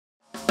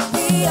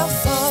We are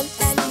fun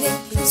and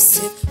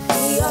inclusive.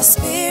 We are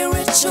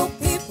spiritual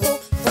people,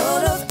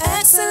 full of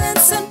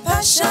excellence and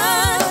passion.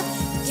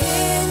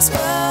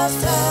 Kingsborough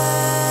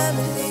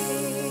family.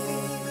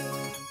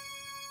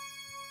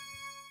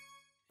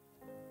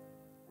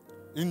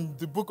 In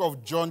the book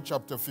of John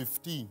chapter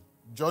 15,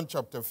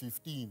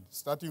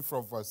 starting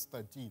from verse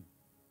 13,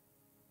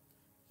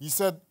 he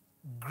said,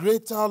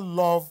 greater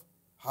love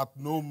hath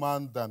no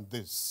man than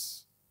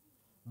this,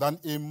 than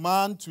a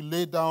man to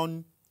lay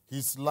down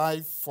his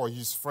life for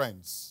his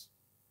friends.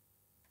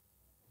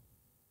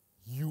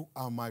 You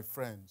are my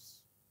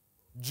friends.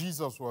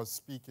 Jesus was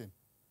speaking.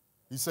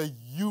 He said,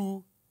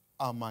 you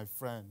are my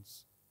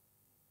friends.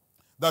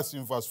 That's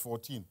in verse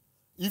 14.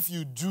 If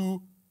you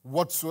do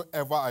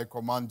whatsoever I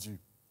command you.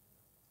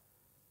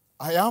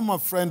 I am a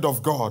friend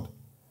of God.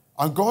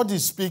 And God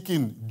is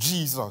speaking,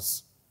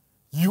 Jesus,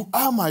 you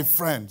are my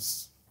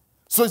friends.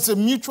 So it's a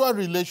mutual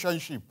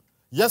relationship.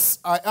 Yes,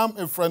 I am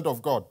a friend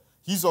of God.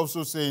 He's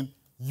also saying,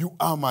 you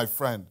are my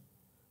friend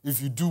if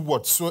you do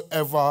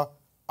whatsoever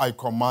I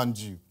command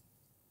you.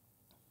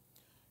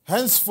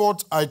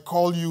 Henceforth I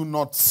call you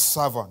not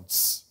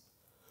servants,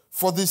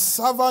 for the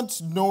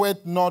servant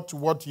knoweth not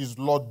what his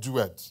Lord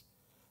doeth,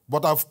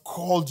 but I've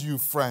called you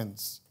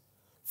friends.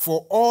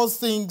 For all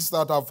things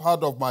that I've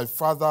heard of my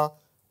Father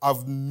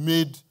I've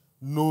made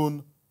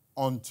known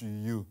unto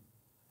you.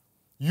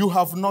 You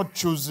have not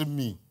chosen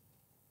me,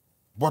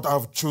 but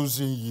I've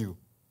chosen you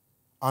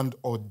and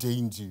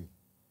ordained you,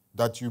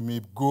 that you may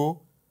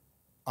go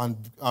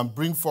and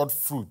bring forth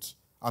fruit,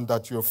 and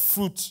that your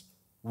fruit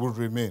will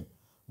remain.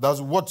 That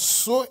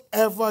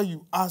whatsoever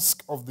you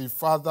ask of the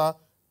Father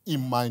in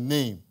my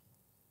name,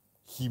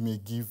 he may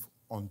give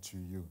unto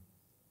you.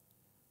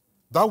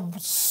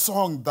 That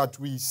song that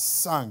we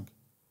sang,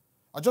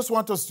 I just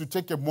want us to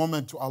take a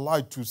moment to allow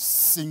it to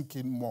sink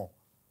in more.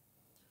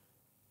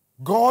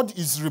 God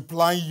is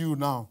replying you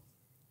now.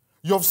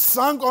 You have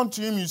sung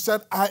unto him, you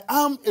said, I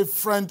am a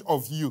friend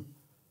of you.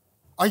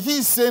 And he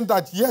is saying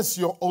that, yes,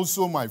 you're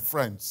also my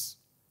friends.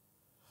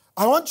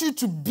 I want you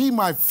to be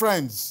my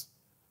friends,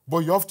 but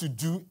you have to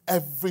do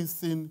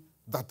everything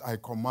that I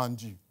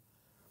command you.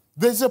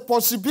 There's a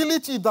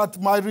possibility that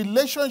my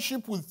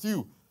relationship with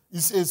you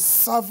is a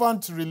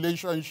servant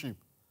relationship,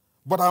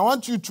 but I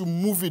want you to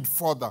move it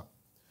further.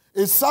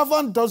 A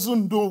servant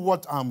doesn't know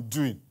what I'm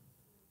doing,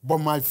 but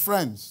my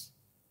friends,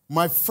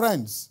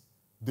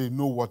 they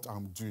know what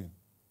I'm doing.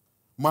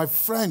 My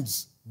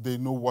friends, they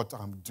know what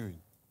I'm doing.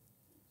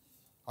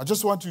 I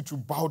just want you to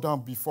bow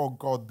down before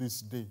God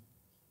this day,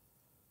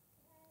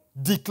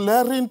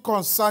 declaring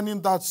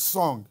concerning that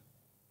song,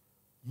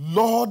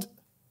 Lord,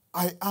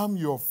 I am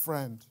your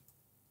friend.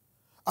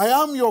 I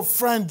am your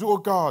friend, oh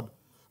God.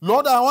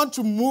 Lord, I want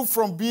to move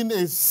from being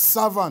a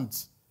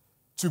servant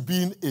to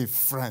being a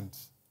friend.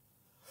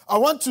 I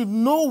want to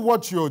know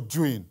what you're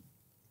doing.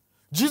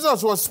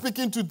 Jesus was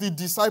speaking to the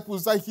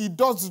disciples that he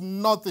does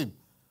nothing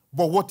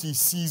but what he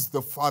sees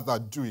the Father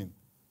doing.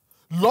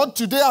 Lord,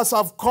 today as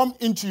I've come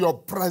into your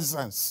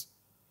presence,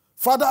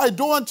 Father, I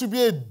don't want to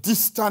be a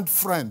distant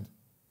friend.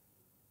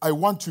 I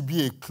want to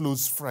be a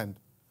close friend.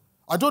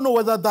 I don't know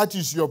whether that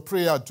is your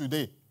prayer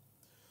today.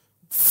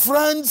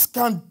 Friends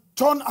can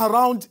turn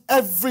around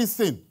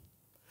everything.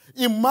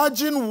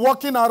 Imagine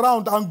walking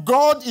around and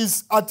God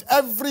is at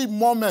every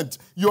moment.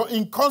 You're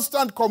in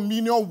constant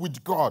communion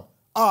with God.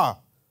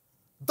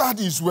 That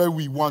is where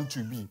we want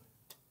to be.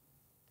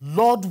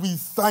 Lord, we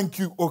thank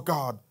you, oh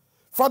God.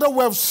 Father, we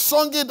have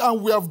sung it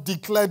and we have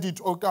declared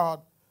it, oh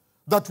God,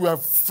 that we are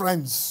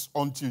friends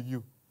unto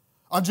you.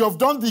 And you have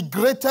done the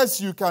greatest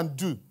you can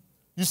do.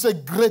 You say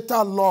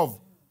greater love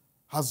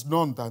has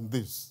none than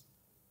this,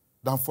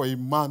 than for a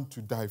man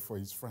to die for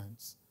his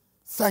friends.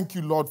 Thank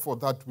you, Lord, for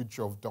that which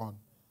you have done.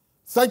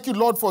 Thank you,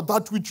 Lord, for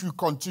that which you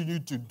continue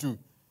to do.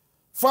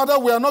 Father,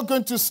 we are not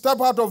going to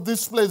step out of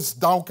this place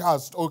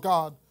downcast, oh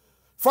God.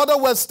 Father,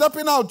 we're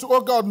stepping out,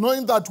 oh God,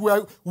 knowing that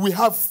we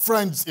have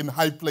friends in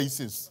high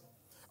places.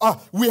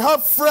 We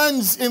have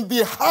friends in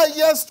the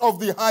highest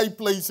of the high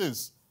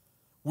places.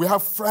 We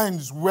have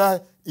friends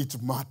where it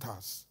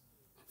matters.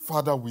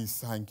 Father, we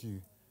thank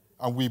you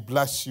and we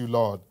bless you,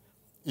 Lord.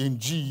 In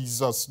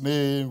Jesus'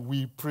 name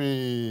we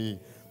pray.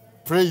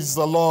 Praise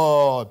the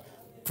Lord.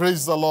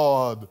 Praise the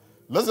Lord.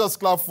 Let's just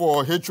clap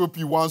for HOP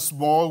once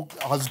more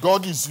as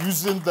God is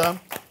using them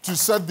to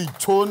set the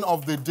tone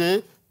of the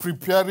day,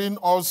 preparing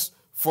us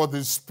for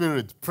the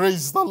Spirit.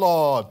 Praise the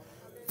Lord.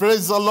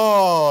 Praise the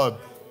Lord.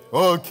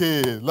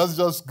 Okay, let's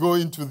just go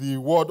into the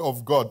Word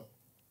of God.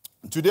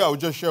 Today I will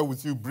just share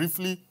with you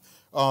briefly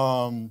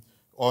on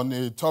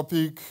a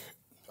topic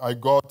I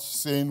got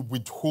saying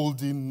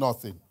withholding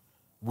nothing.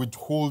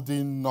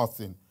 Withholding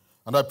nothing.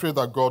 And I pray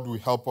that God will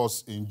help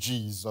us in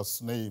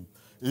Jesus' name.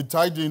 It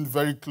tied in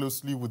very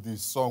closely with the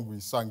song we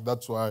sang.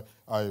 That's why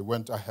I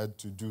went ahead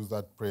to do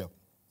that prayer.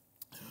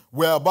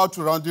 We're about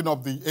to round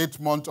up the 8th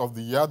month of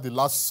the year, the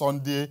last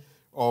Sunday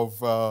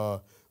of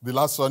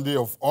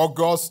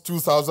August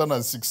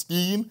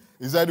 2016.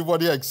 Is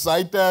anybody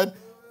excited?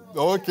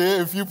 Okay,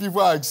 a few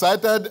people are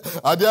excited.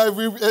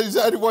 Is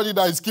there anybody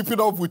that is keeping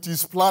up with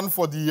his plan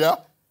for the year?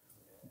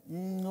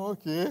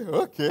 Okay.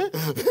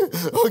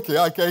 Okay,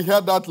 I can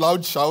hear that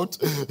loud shout.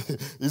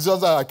 It's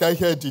just that I can't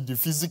hear it in the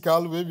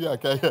physical. Maybe I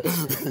can hear.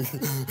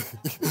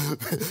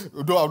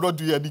 No, I'm not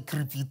doing any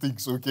creepy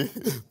things, okay?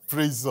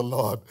 Praise the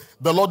Lord.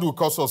 The Lord will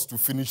cause us to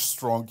finish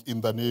strong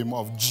in the name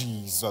of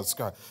Jesus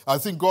Christ. I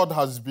think God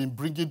has been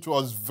bringing to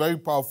us very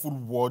powerful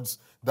words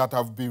that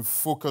have been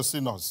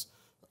focusing us.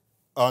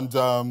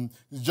 And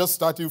just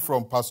starting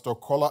from Pastor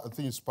Kola, I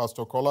think it's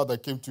Pastor Kola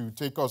that came to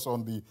take us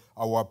on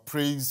our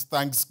praise,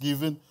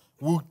 thanksgiving,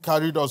 who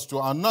carried us to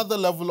another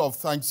level of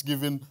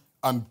thanksgiving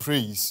and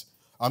praise.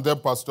 And then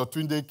Pastor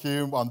Tunde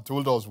came and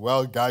told us,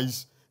 well,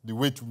 guys, the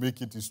way to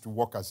make it is to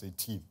work as a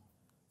team.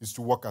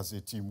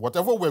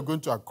 Whatever we're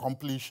going to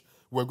accomplish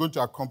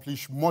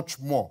much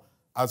more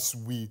as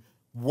we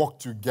work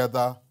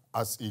together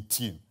as a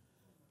team.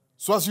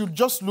 So as you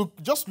just look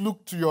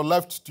to your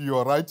left, to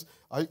your right.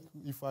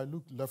 If I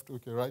look left,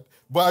 okay, right?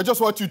 But I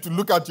just want you to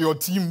look at your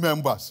team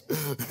members.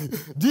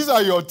 These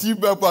are your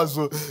team members.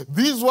 So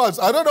these ones,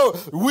 I don't know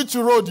which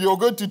road you're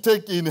going to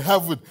take in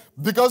heaven,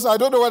 because I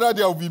don't know whether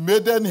there will be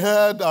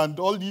Maidenhead and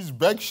all these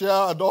Berkshire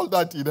and all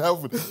that in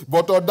heaven.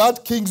 But on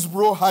that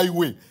Kingsborough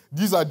highway,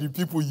 these are the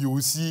people you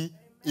will see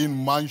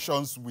in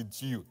mansions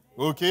with you.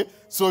 Okay?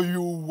 So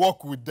you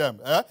walk with them.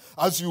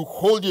 As you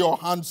hold your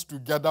hands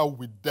together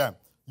with them,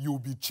 you'll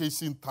be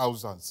chasing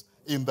thousands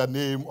in the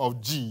name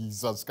of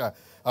Jesus Christ.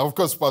 And of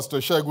course, Pastor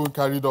Shegun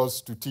carried us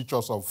to teach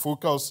us on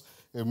focus,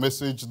 a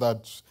message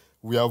that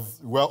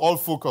we're all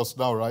focused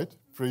now, right?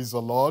 Praise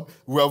the Lord.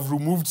 We have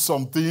removed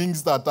some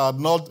things that are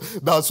not,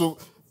 that's so,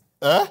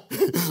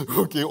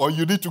 Okay, or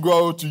you need to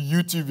go out to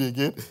YouTube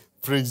again.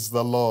 Praise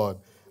the Lord.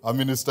 And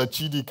Minister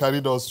Chidi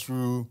carried us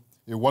through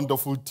a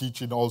wonderful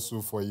teaching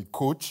also for a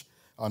coach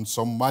and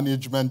some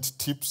management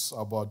tips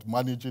about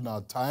managing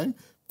our time.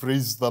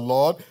 Praise the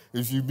Lord.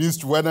 If you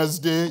missed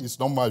Wednesday, it's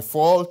not my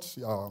fault.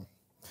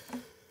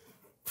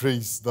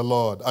 Praise the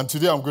Lord. And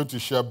today I'm going to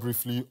share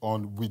briefly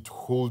on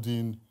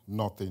withholding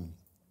nothing.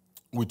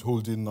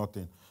 Withholding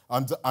nothing.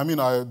 And I mean,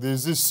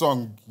 there's this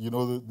song,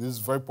 this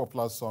very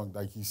popular song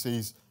that he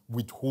says,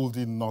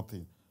 withholding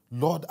nothing.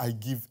 Lord, I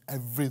give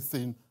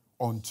everything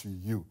unto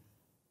you.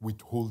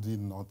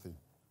 Withholding nothing.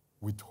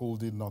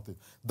 Withholding nothing.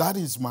 That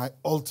is my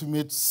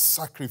ultimate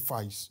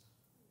sacrifice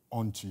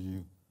unto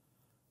you.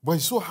 But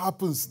it so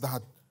happens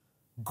that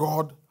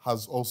God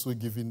has also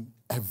given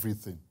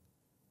everything,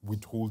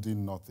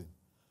 withholding nothing.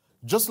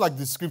 Just like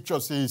the scripture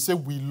says,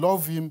 we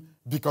love him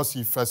because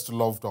he first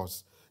loved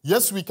us.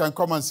 Yes, we can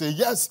come and say,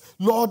 yes,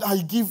 Lord, I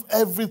give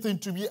everything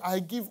to you. I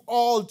give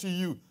all to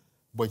you.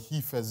 But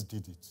he first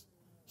did it.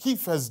 He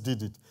first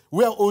did it.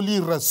 We are only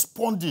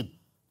responding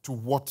to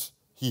what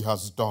he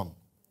has done.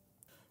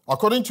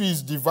 According to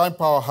his divine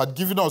power, had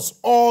given us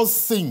all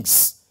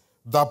things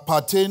that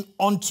pertain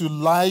unto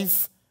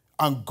life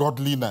and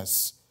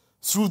godliness,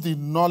 through the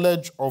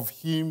knowledge of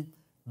him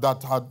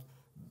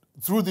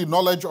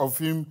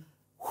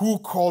who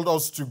called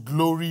us to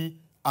glory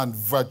and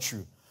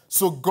virtue.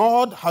 So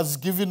God has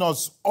given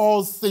us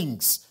all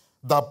things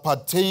that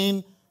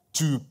pertain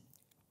to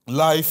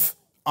life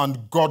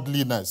and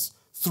godliness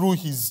through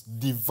his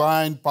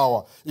divine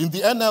power. In the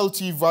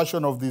NLT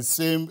version of the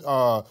same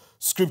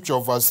scripture,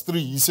 verse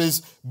 3, he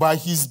says, by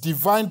his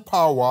divine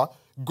power,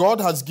 God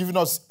has given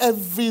us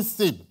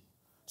everything.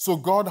 So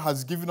God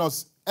has given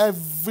us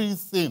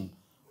everything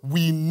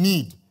we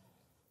need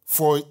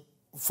for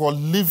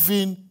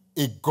living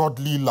a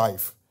godly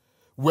life.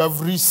 We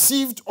have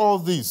received all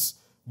this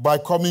by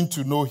coming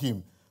to know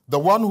him, the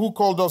one who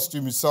called us to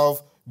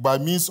himself by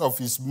means of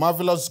his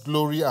marvelous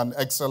glory and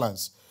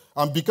excellence.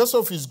 And because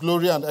of his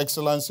glory and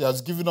excellence, he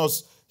has given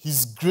us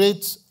his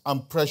great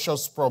and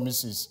precious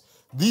promises.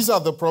 These are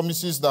the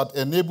promises that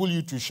enable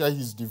you to share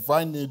his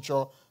divine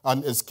nature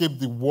and escape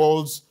the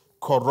world's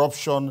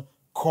corruption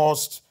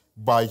caused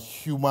by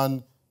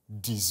human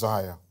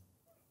desire.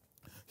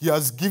 He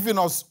has given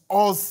us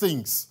all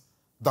things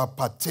that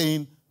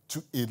pertain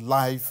to a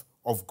life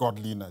of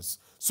godliness.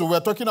 So we're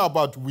talking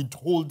about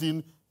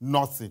withholding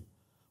nothing.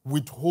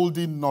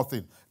 Withholding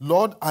nothing.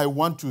 Lord, I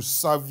want to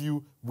serve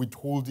you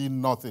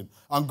withholding nothing.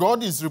 And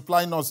God is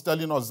replying us,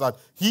 telling us that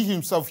he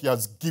himself, he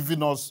has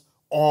given us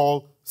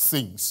all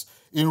things.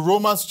 In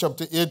Romans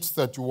chapter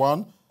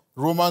 8:31,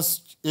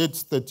 Romans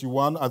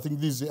 8:31, I think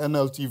this is the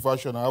NLT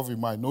version I have in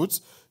my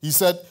notes. He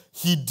said,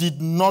 he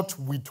did not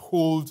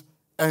withhold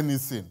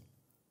anything.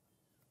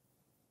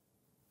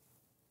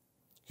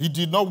 He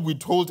did not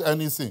withhold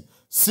anything.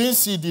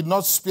 Since he did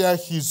not spare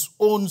his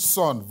own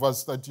son,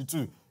 verse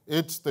 32,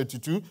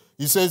 8:32,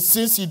 he says,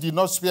 since he did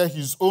not spare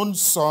his own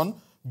son,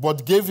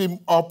 but gave him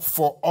up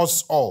for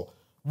us all,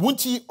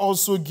 won't he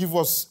also give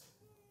us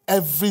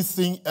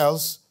everything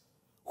else?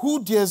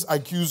 Who dares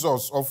accuse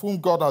us of whom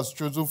God has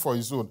chosen for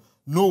his own?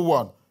 No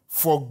one.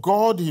 For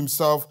God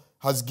himself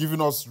has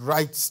given us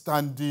right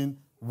standing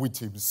with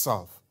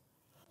himself.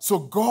 So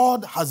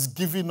God has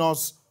given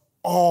us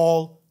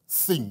all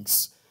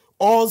things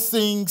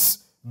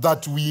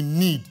that we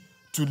need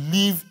to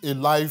live a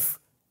life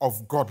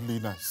of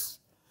godliness.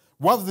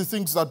 One of the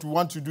things that we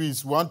want to do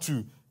is we want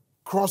to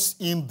cross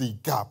in the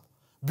gap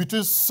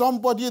between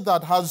somebody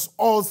that has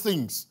all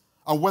things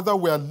and whether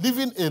we are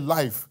living a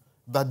life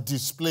that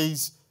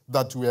displays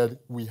that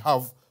we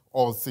have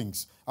all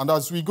things. And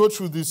as we go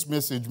through this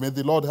message, may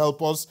the Lord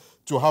help us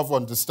to have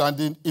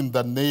understanding in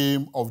the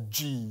name of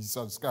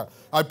Jesus Christ.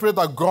 I pray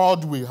that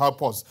God will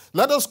help us.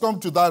 Let us come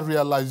to that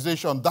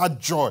realization, that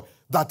joy,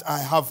 that I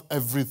have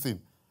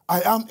everything.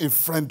 I am a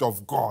friend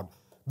of God.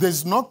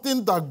 There's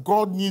nothing that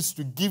God needs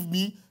to give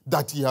me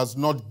that he has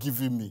not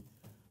given me.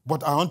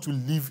 But I want to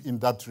live in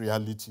that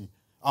reality.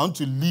 I want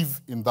to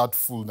live in that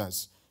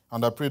fullness.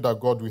 And I pray that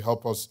God will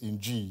help us in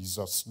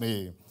Jesus'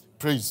 name.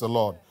 Praise the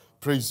Lord.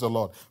 Praise the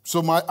Lord.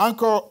 So my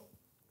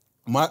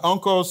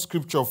anchor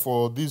scripture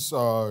for this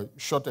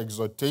short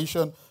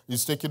exhortation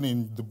is taken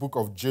in the book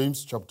of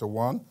James chapter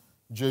 1.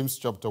 James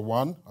chapter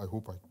 1. I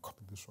hope I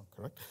copied this one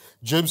correct.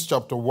 James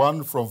chapter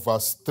 1 from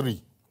verse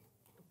 3.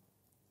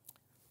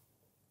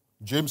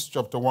 James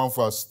chapter 1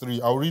 verse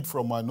 3. I'll read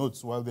from my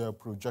notes while they are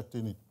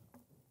projecting it.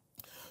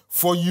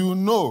 For you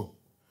know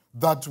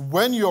that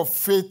when your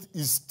faith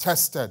is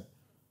tested,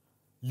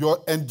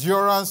 your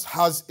endurance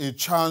has a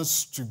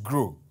chance to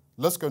grow.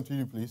 Let's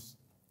continue, please.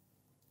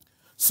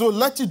 So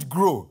let it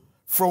grow.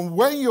 From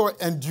when your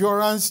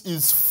endurance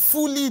is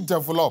fully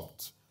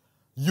developed,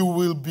 you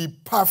will be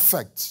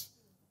perfect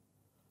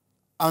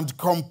and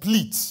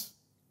complete,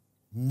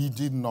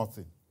 needing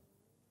nothing.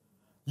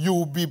 You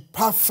will be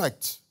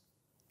perfect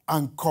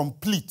and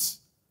complete,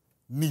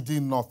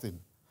 needing nothing.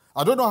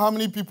 I don't know how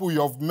many people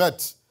you have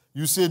met.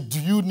 You say, do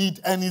you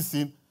need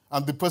anything?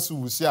 And the person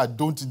will say, I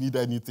don't need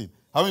anything.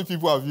 How many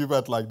people have you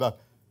met like that?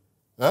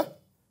 Eh?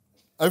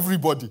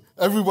 Everybody.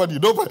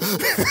 Nobody.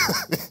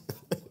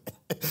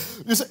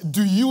 You say,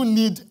 do you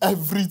need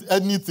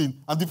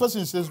anything? And the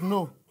person says,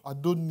 no, I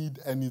don't need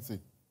anything.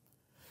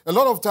 A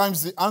lot of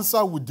times the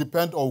answer would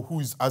depend on who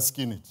is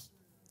asking it.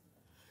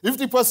 If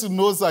the person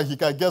knows that he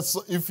can get,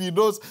 if he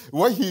knows,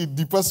 when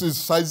the person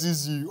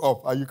sizes you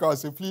up and you come and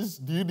say, please,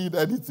 do you need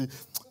anything?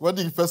 When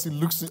the person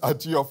looks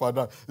at you up and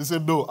down, they say,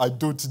 no, I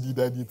don't need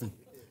anything.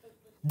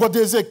 But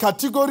there's a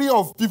category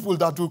of people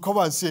that will come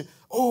and say,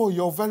 oh,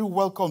 you're very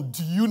welcome.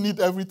 Do you need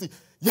everything?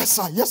 Yes,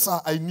 sir,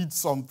 I need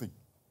something.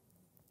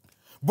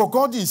 But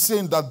God is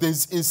saying that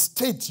there's a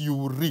state you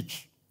will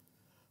reach.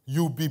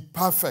 You'll be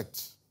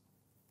perfect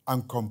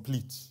and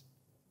complete,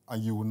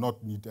 and you will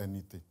not need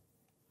anything.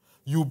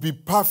 You'll be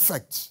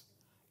perfect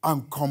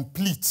and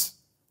complete,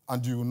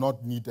 and you will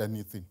not need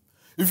anything.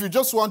 If you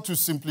just want to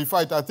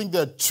simplify it, I think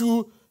there are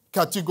two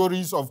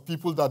categories of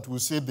people that will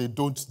say they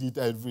don't need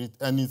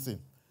anything.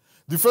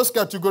 The first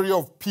category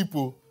of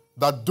people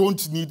that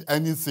don't need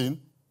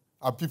anything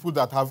are people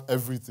that have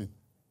everything.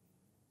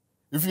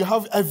 If you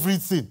have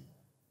everything,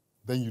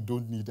 then you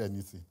don't need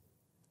anything.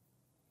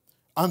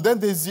 And then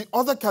there's the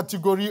other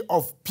category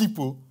of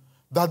people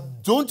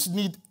that don't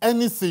need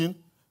anything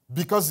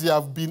because they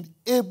have been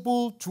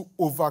able to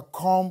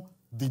overcome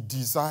the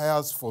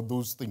desires for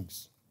those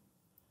things.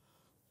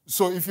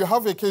 So if you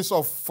have a case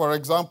of, for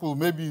example,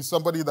 maybe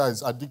somebody that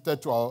is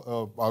addicted to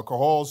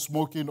alcohol,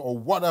 smoking, or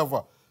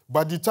whatever,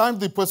 by the time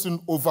the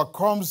person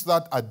overcomes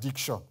that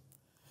addiction,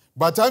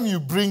 by the time you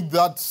bring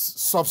that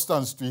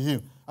substance to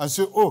him and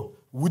say, oh,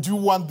 would you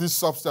want this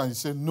substance?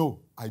 He say, no,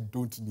 I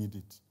don't need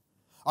it.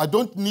 I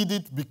don't need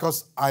it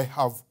because I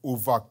have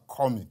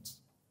overcome it.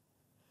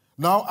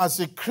 Now, as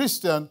a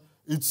Christian,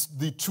 it's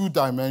the two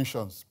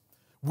dimensions.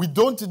 We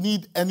don't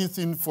need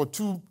anything for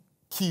two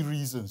key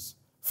reasons.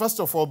 First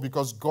of all,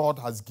 because God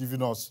has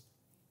given us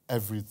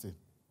everything.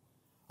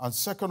 And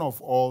second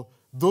of all,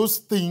 those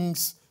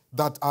things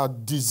that are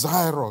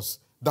desirous,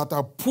 that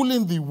are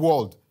pulling the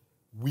world,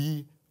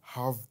 we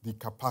have the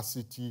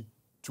capacity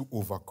to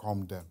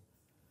overcome them.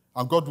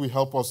 And God will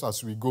help us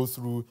as we go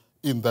through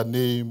in the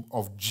name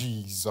of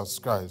Jesus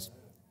Christ.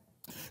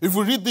 If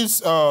we read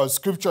this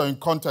scripture in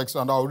context,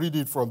 and I'll read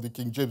it from the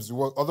King James. The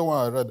other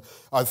one I read,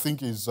 I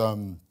think, is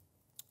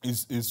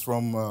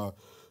from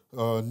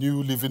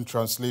New Living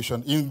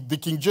Translation. In the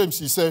King James,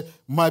 he said,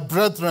 my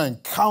brethren,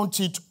 count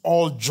it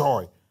all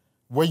joy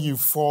when you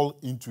fall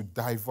into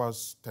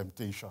diverse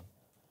temptation.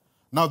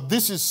 Now,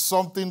 this is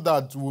something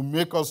that will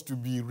make us to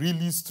be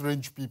really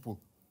strange people.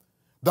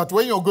 That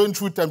when you're going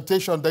through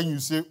temptation, then you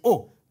say,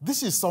 oh,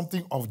 this is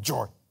something of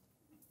joy.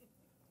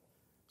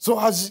 So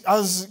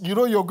as you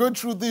know, you're going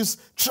through these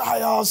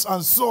trials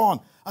and so on,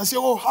 and say,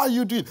 oh, how are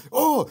you doing?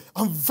 Oh,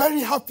 I'm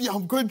very happy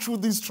I'm going through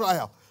this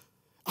trial.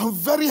 I'm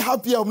very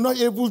happy I'm not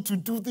able to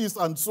do this,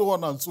 and so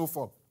on and so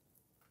forth.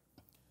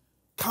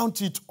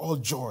 Count it all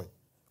joy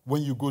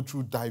when you go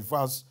through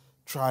diverse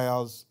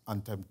trials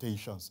and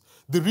temptations.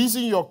 The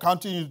reason you're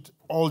counting it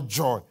all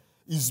joy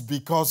is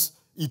because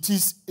it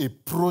is a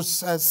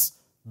process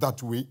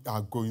that we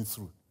are going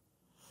through.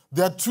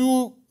 There are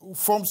two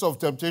forms of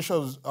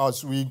temptations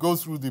as we go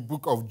through the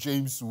book of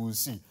James, we will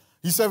see.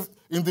 He said,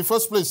 in the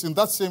first place, in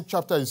that same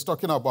chapter, he's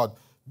talking about,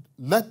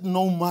 let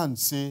no man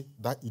say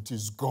that it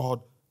is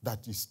God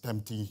that is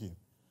tempting him.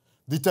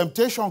 The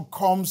temptation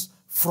comes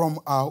from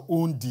our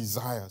own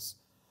desires.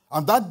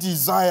 And that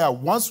desire,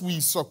 once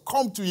we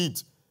succumb to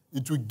it,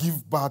 it will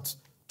give birth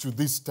to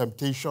these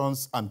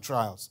temptations and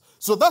trials.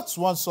 So that's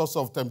one source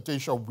of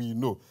temptation we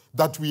know,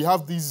 that we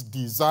have these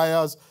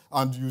desires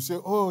and you say,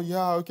 oh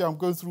yeah, okay, I'm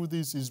going through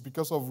this, it's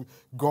because of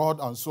God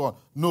and so on.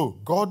 No,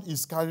 God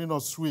is carrying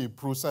us through a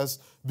process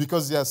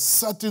because there are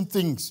certain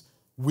things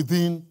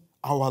within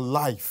our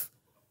life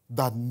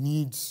that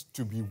needs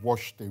to be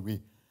washed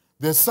away.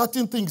 There are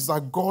certain things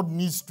that God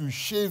needs to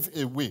shave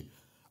away.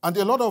 And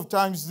a lot of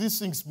times these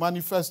things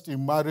manifest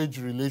in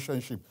marriage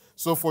relationship.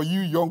 So for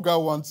you younger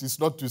ones, it's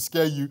not to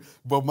scare you,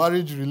 but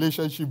marriage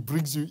relationship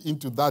brings you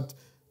into that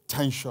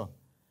tension.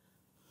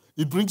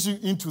 It brings you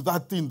into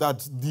that thing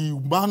that the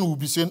man will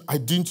be saying, I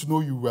didn't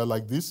know you were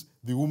like this.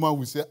 The woman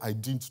will say, I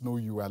didn't know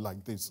you were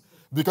like this.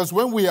 Because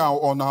when we are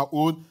on our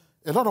own,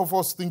 a lot of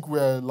us think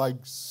we're like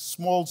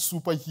small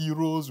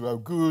superheroes, we're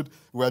good,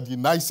 we're the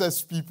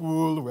nicest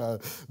people, we're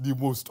the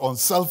most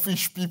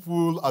unselfish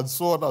people, and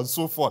so on and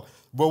so forth.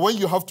 But when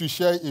you have to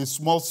share a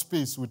small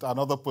space with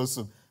another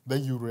person,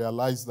 then you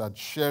realize that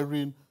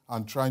sharing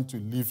and trying to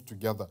live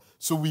together.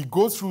 So we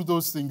go through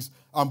those things,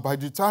 and by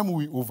the time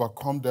we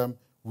overcome them,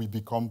 we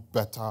become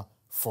better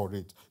for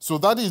it. So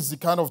that is the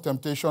kind of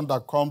temptation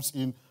that comes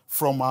in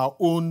from our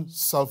own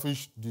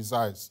selfish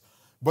desires.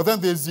 But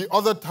then there's the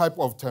other type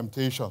of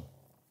temptation,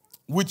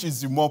 which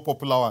is the more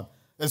popular one,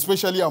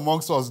 especially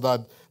amongst us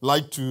that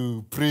like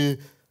to pray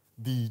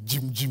the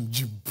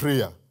gym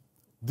prayer,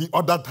 the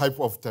other type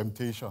of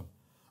temptation.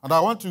 And I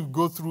want to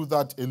go through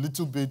that a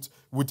little bit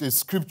with a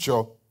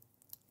scripture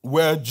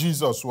where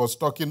Jesus was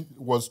talking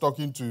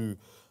to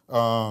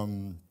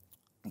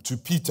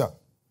Peter.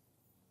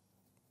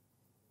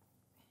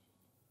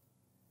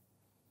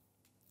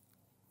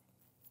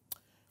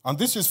 And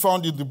this is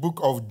found in the book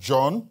of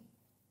John.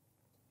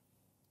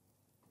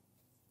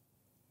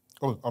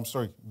 Oh, I'm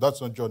sorry,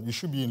 that's not John. It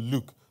should be in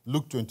Luke.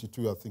 Luke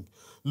 22, I think.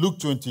 Luke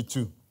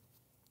 22,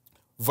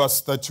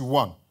 verse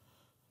 31.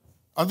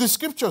 And the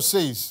scripture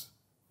says,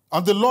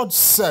 and the Lord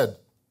said,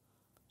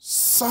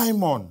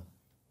 Simon,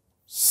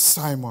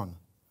 Simon,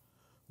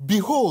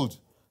 behold,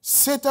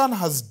 Satan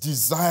has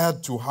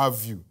desired to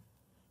have you,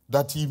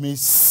 that he may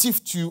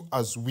sift you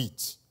as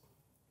wheat.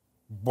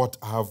 But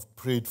I have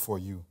prayed for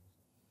you,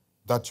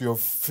 that your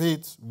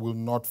faith will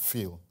not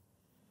fail.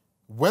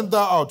 When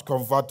thou art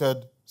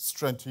converted,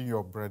 strengthen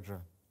your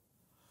brethren.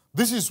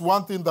 This is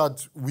one thing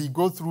that we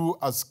go through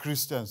as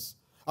Christians.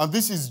 And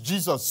this is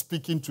Jesus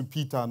speaking to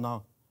Peter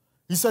now.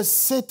 He says,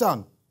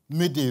 Satan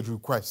made a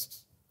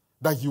request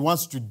that he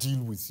wants to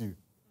deal with you.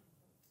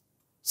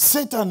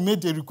 Satan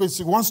made a request.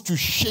 He wants to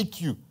shake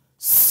you,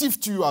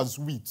 sift you as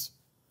wheat.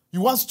 He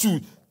wants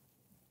to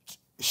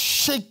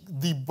shake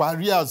the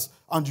barriers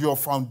and your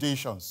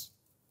foundations.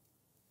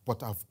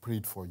 But I've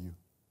prayed for you.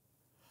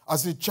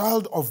 As a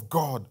child of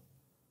God,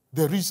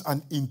 there is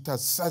an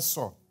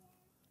intercessor.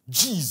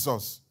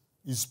 Jesus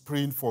is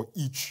praying for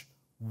each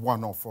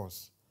one of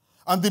us.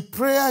 And the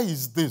prayer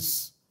is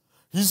this.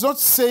 He's not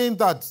saying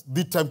that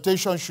the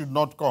temptation should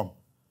not come.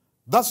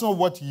 That's not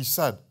what he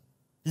said.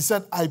 He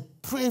said, I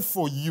pray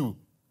for you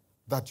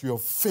that your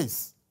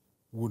faith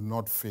will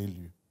not fail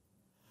you.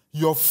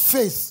 Your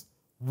faith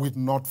will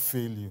not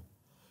fail you.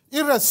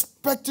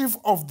 Irrespective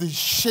of the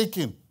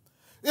shaking,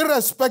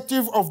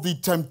 irrespective of the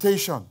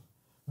temptation,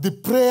 the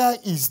prayer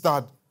is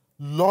that,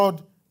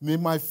 Lord, may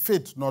my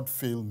faith not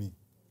fail me.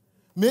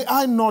 May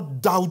I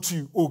not doubt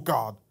you, O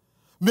God.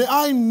 May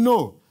I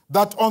know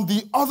that on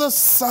the other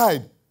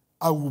side,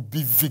 I will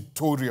be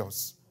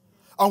victorious.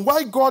 And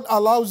why God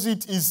allows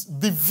it is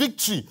the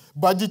victory.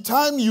 By the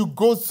time you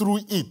go through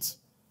it,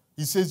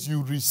 he says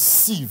you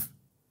receive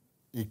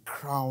a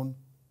crown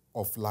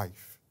of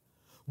life.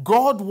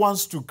 God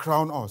wants to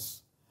crown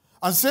us.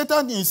 And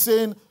Satan is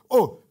saying,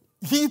 oh,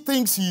 he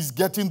thinks he's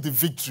getting the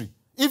victory.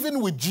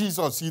 Even with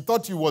Jesus, he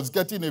thought he was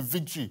getting a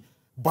victory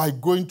by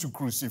going to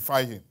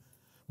crucify him.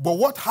 But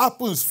what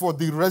happens for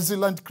the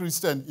resilient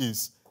Christian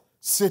is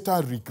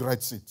Satan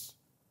regrets it.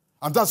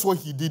 And that's what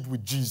he did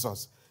with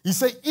Jesus. He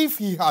said if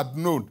he had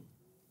known,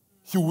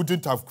 he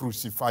wouldn't have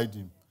crucified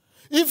him.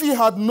 If he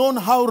had known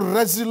how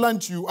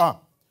resilient you are,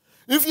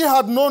 if he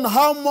had known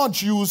how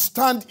much you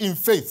stand in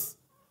faith,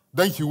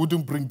 then he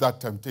wouldn't bring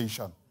that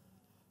temptation.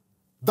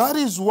 That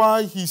is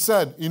why he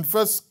said in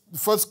 1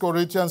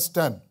 Corinthians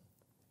 10,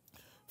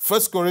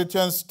 1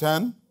 Corinthians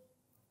 10,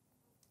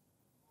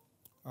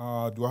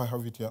 do I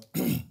have it here?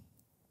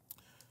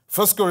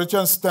 1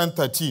 Corinthians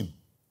 10:13.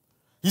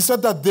 He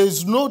said that there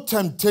is no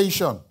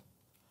temptation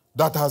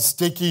that has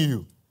taken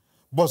you,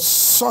 but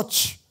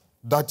such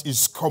that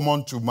is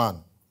common to man.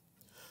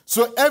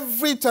 So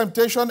every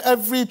temptation,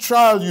 every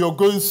trial you're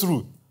going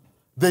through,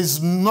 there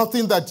is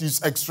nothing that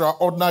is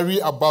extraordinary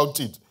about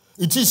it.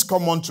 It is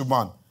common to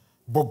man.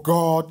 But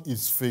God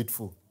is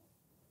faithful.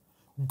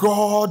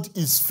 God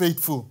is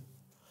faithful.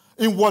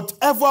 In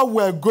whatever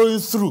we're going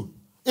through,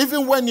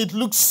 even when it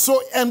looks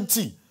so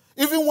empty,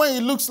 even when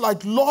it looks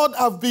like, Lord,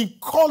 I've been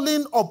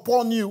calling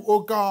upon you,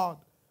 oh God.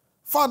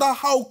 Father,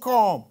 how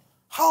come?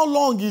 How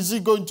long is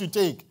it going to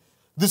take?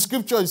 The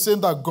scripture is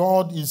saying that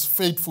God is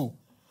faithful,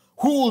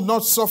 who will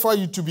not suffer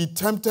you to be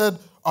tempted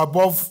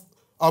above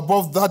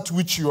that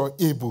which you are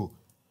able,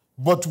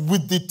 but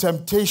with the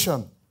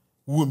temptation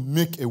will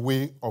make a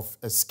way of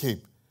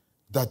escape,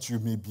 that you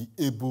may be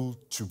able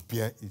to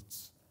bear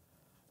it.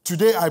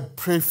 Today I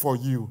pray for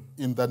you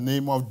in the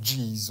name of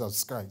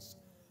Jesus Christ,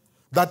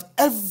 that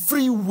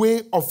every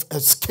way of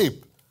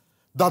escape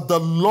that the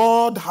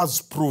Lord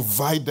has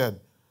provided,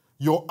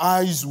 your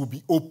eyes will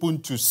be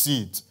open to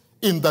see it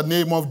in the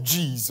name of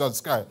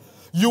Jesus Christ.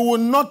 You will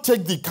not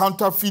take the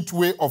counterfeit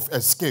way of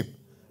escape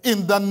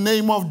in the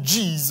name of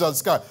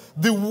Jesus Christ.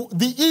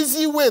 The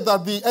easy way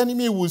that the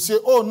enemy will say,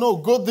 oh no,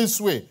 go this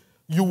way,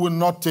 you will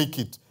not take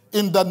it.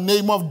 In the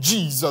name of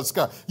Jesus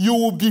Christ, you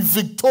will be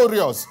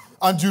victorious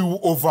and you will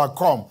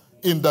overcome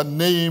in the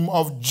name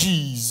of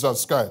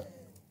Jesus Christ.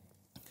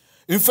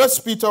 In 1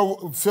 Peter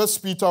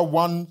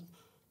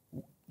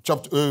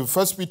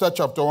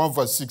chapter 1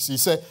 verse 6, he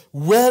said,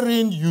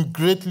 wherein you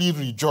greatly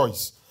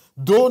rejoice,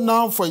 though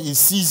now for a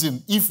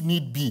season, if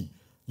need be,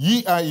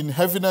 ye are in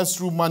heaviness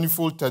through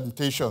manifold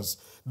temptations,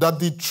 that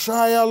the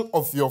trial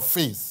of your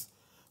faith,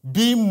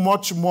 being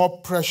much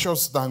more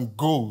precious than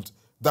gold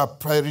that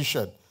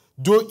perisheth,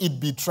 though it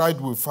be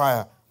tried with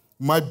fire,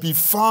 might be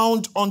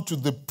found unto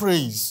the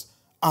praise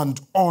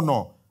and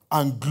honor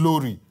and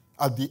glory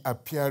at the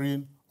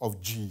appearing of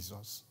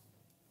Jesus.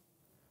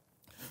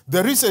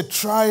 There is a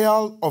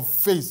trial of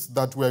faith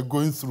that we're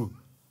going through,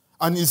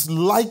 and is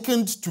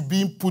likened to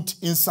being put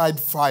inside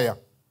fire.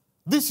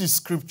 This is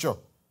scripture.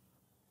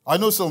 I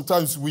know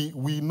sometimes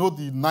we know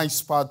the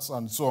nice parts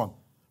and so on,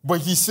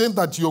 but he's saying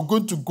that you're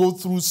going to go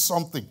through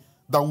something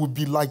that will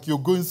be like you're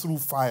going through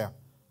fire,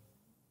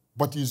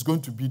 but it's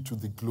going to be to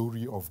the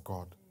glory of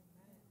God.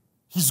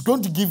 He's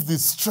going to give the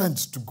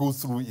strength to go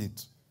through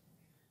it.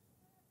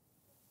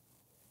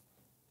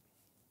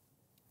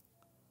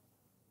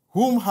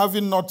 Whom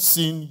having not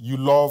seen, you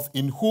love,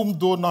 in whom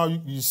though now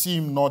you see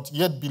him not,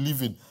 yet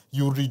believing,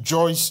 you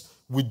rejoice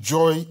with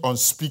joy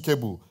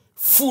unspeakable,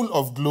 full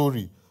of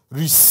glory,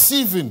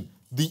 receiving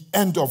the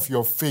end of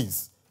your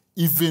faith,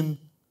 even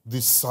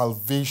the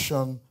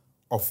salvation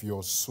of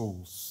your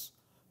souls.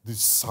 The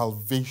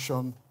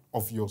salvation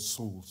of your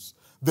souls.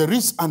 There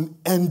is an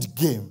end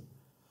game.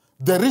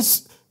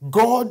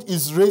 God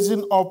is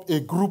raising up a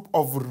group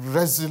of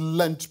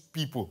resilient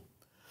people.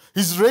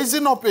 He's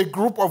raising up a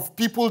group of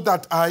people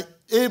that are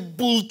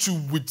able to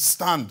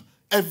withstand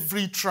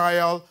every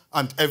trial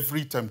and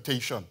every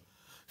temptation.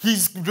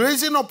 He's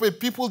raising up a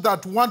people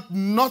that want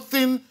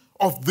nothing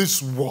of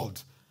this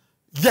world,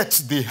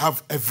 yet they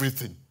have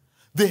everything.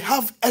 They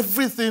have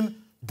everything,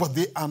 but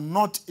they are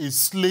not a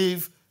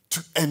slave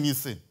to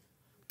anything.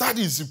 That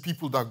is the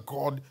people that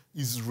God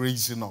is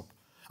raising up.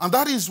 And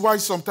that is why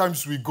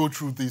sometimes we go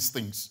through these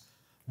things.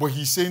 But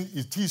he's saying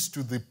it is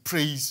to the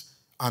praise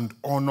and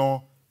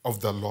honor of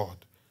the Lord.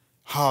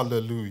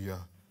 Hallelujah.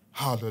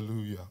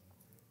 Hallelujah.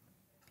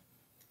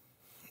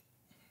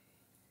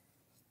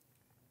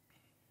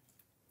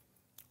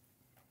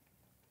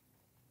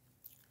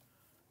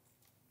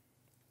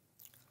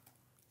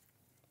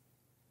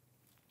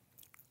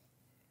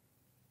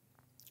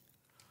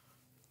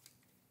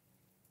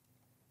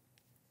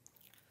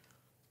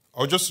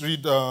 I'll just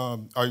read,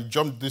 I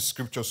jumped this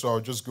scripture, so I'll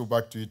just go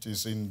back to it.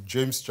 It's in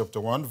James chapter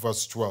 1,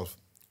 verse 12.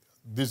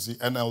 This is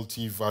the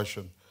NLT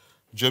version.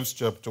 James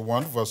chapter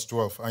 1, verse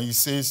 12. And he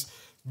says,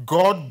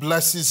 God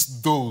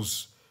blesses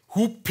those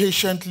who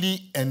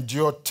patiently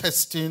endure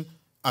testing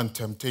and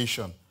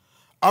temptation.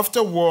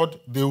 Afterward,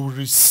 they will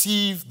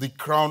receive the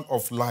crown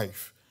of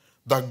life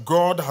that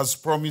God has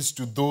promised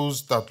to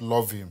those that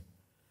love him.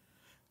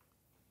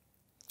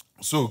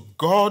 So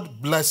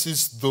God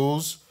blesses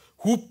those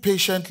who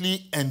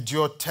patiently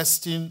endure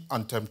testing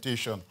and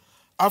temptation.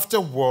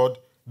 Afterward,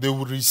 they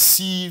will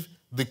receive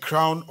the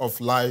crown of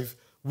life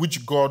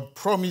which God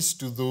promised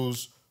to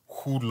those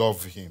who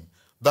love him.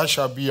 That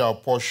shall be our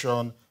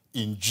portion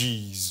in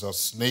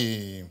Jesus'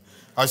 name.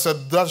 I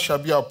said that shall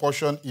be our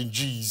portion in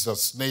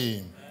Jesus'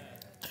 name.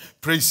 Amen.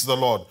 Praise the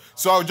Lord.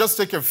 So I'll just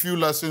take a few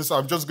lessons.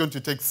 I'm just going to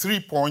take 3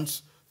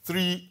 points,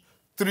 three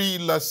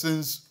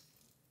lessons.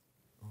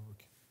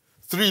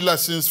 Three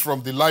lessons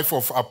from the life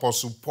of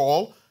Apostle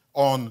Paul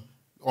on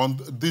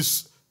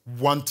this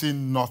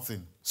wanting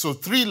nothing. So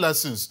 3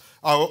 lessons.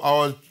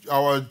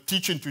 Our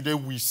teaching today,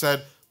 we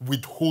said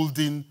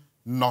withholding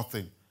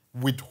nothing.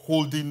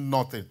 Withholding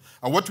nothing.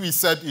 And what we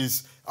said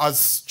is,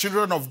 as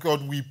children of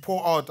God, we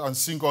pour out and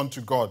sing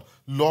unto God,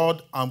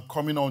 Lord, I'm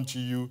coming unto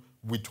you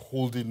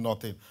withholding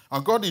nothing.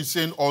 And God is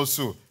saying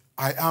also,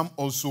 I am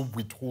also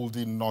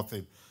withholding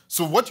nothing.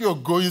 So what you're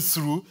going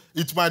through,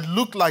 it might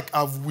look like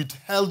I've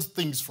withheld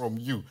things from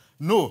you.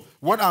 No,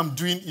 what I'm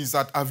doing is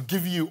that I've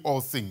given you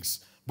all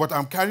things, but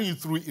I'm carrying you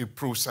through a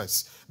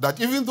process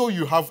that even though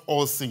you have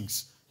all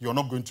things, you're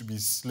not going to be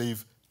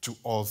slave to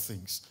all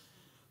things.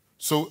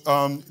 So,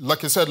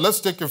 like I said, let's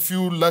take a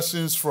few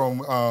lessons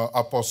from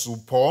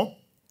Apostle Paul.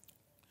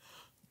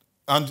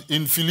 And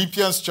in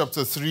Philippians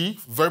chapter 3,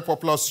 very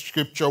popular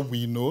scripture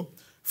we know,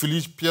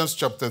 Philippians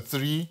chapter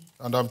 3,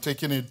 and I'm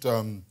taking it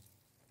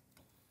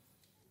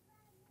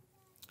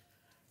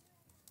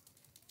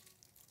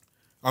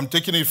I'm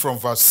taking it from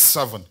verse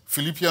 7.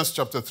 Philippians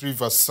chapter 3,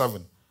 verse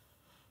 7.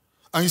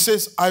 And he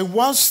says, I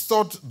once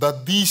thought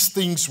that these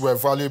things were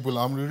valuable.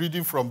 I'm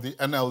reading from the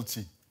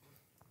NLT.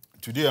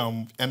 Today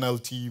I'm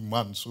NLT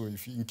man, so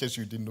in case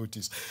you didn't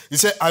notice. He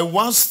said, I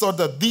once thought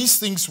that these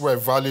things were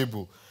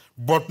valuable,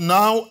 but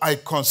now I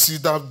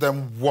consider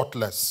them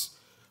worthless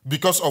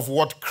because of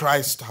what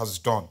Christ has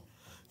done.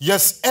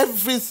 Yes,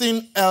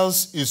 everything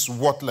else is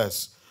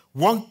worthless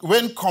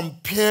when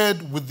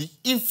compared with the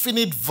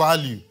infinite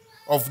value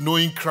of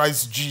knowing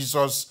Christ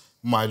Jesus,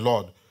 my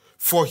Lord.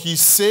 For his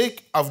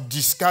sake, I've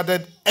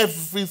discarded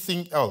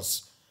everything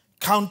else,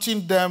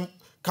 counting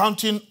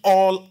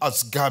all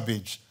as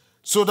garbage,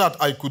 so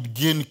that I could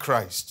gain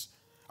Christ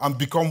and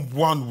become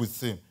one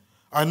with him.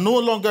 I no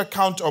longer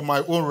count on my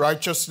own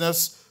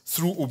righteousness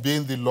through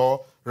obeying the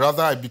law.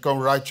 Rather, I become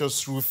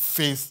righteous through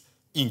faith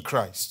in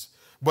Christ.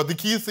 But the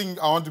key thing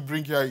I want to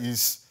bring here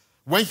is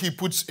when he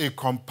puts a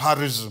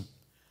comparison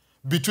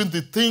between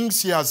the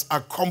things he has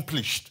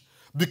accomplished,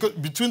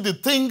 between the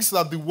things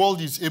that the world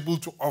is able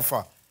to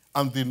offer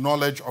and the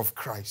knowledge of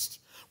Christ.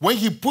 When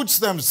he puts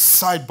them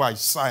side by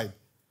side,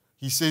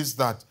 he says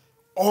that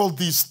all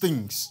these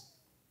things,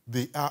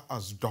 they are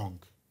as dung.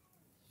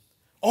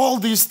 All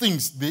these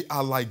things, they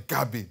are like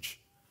garbage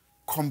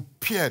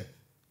compared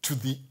to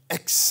the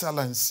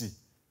excellency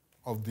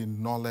of the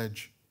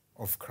knowledge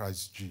of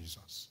Christ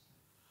Jesus.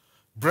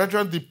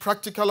 Brethren, the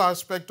practical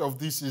aspect of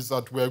this is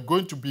that we're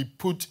going to be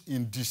put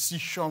in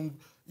decision,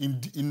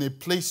 in a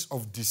place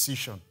of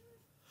decision,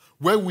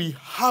 where we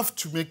have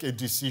to make a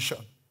decision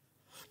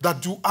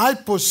that do I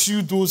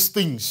pursue those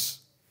things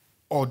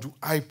or do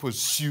I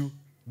pursue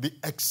the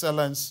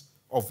excellence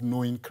of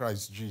knowing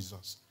Christ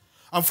Jesus?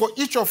 And for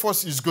each of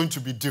us, it's going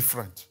to be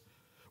different.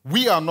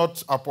 We are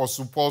not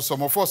Apostle Paul.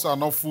 Some of us are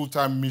not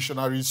full-time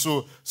missionaries,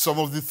 so some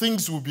of the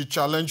things we'll be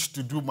challenged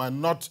to do might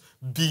not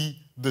be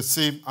the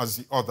same as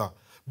the other.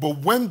 But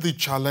when the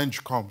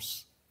challenge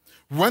comes,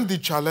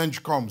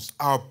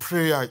 our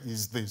prayer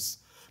is this,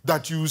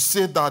 that you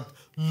say that,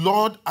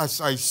 Lord,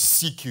 as I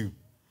seek you,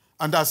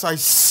 and as I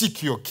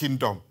seek your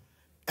kingdom,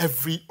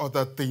 every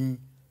other thing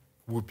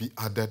will be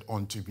added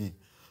unto me.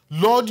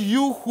 Lord,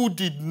 you who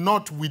did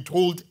not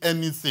withhold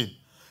anything,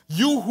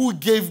 you who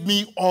gave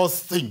me all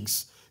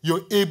things,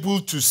 you're able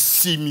to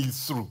see me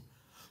through.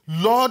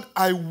 Lord,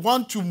 I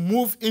want to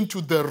move into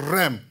the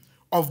realm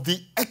of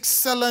the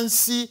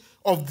excellency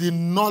of the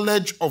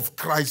knowledge of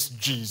Christ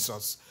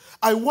Jesus.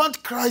 I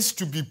want Christ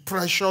to be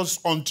precious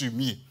unto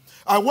me.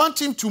 I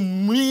want him to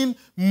mean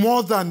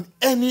more than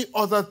any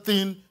other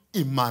thing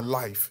in my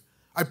life.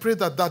 I pray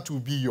that that will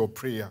be your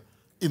prayer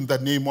in the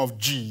name of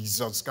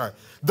Jesus Christ.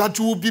 That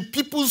will be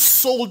people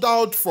sold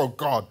out for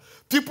God.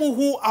 People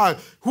who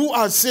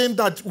are saying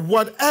that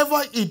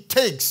whatever it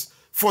takes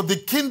for the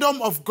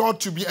kingdom of God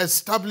to be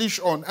established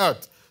on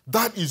earth,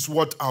 that is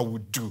what I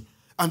would do.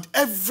 And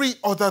every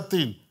other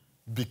thing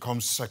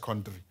becomes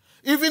secondary.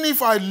 Even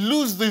if I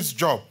lose this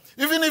job,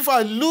 even if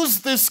I lose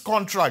this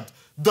contract,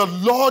 the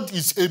Lord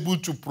is able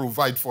to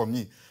provide for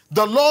me.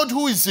 The Lord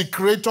who is the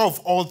creator of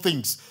all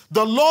things,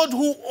 the Lord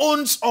who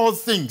owns all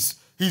things,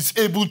 he's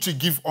able to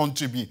give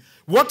unto me.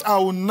 What I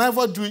will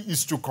never do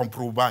is to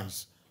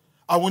compromise.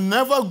 I will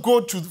never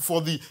go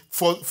for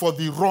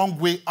the wrong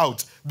way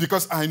out,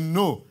 because I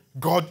know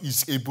God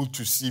is able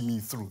to see me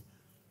through.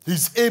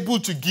 He's able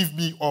to give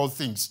me all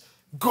things.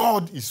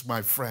 God is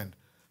my friend.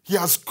 He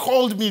has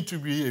called me to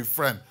be a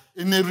friend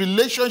in a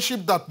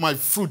relationship that my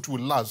fruit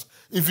will last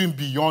even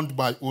beyond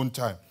my own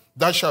time.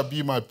 That shall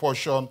be my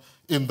portion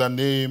in the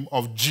name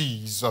of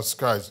Jesus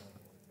Christ.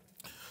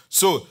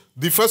 So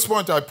the first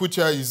point I put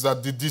here is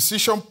that the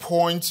decision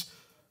point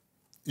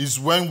is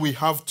when we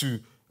have to,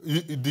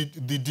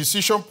 the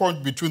decision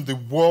point between the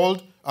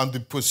world and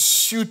the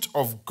pursuit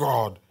of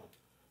God.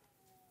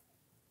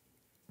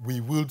 We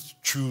will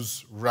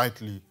choose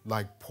rightly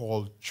like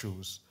Paul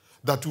chose.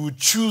 That we will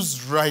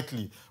choose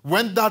rightly.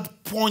 When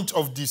that point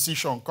of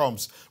decision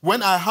comes,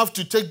 when I have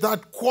to take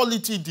that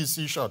quality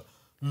decision,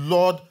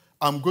 Lord,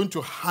 I'm going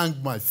to hang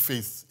my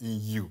faith in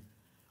you.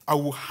 I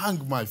will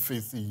hang my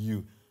faith in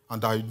you,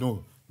 and I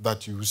know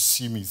that you will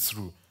see me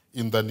through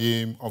in the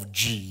name of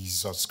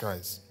Jesus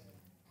Christ.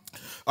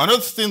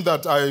 Another thing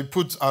that I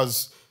put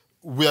as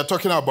we are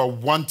talking about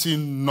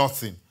wanting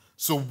nothing.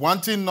 So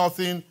wanting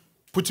nothing,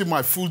 putting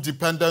my full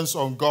dependence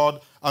on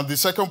God. And the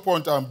second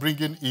point I'm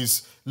bringing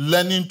is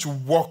learning to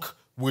walk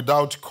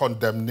without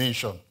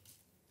condemnation.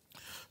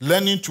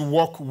 Learning to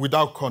walk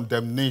without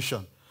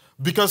condemnation.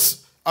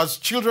 Because as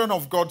children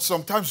of God,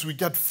 sometimes we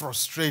get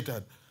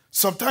frustrated.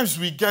 Sometimes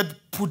we get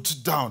put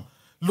down.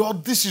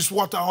 Lord, this is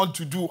what I want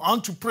to do. I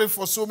want to pray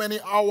for so many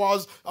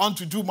hours. I want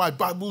to do my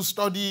Bible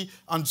study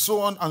and so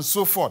on and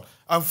so forth.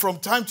 And from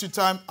time to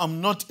time, I'm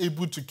not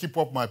able to keep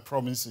up my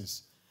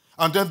promises.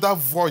 And then that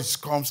voice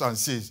comes and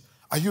says,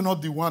 are you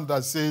not the one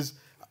that says,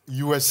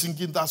 you were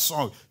singing that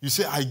song? You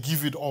say, I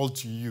give it all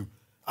to you.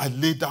 I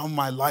lay down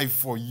my life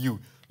for you.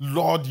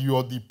 Lord,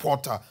 you're the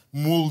potter.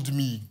 Mold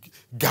me,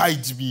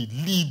 guide me,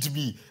 lead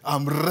me.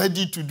 I'm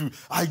ready to do.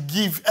 I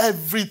give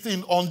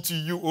everything unto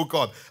you, oh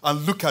God.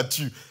 And look at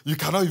you. You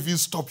cannot even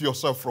stop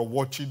yourself from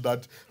watching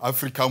that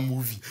African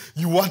movie.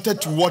 You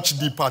wanted to watch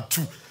the part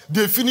 2.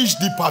 They finished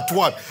the part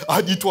 1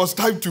 and it was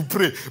time to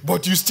pray,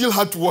 but you still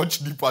had to watch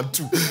the part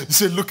 2. You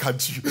say, look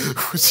at you.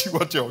 See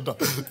what you have done.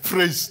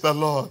 Praise the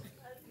Lord.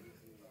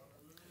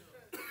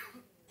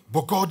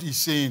 But God is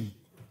saying,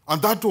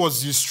 and that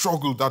was the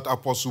struggle that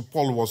Apostle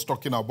Paul was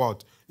talking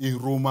about in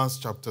Romans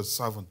chapter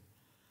 7.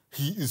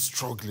 He is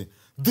struggling.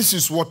 This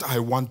is what I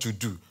want to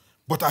do,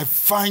 but I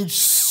find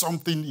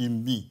something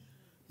in me,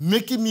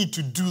 making me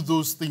to do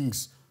those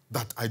things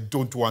that I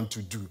don't want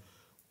to do.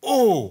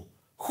 Oh,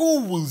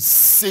 who will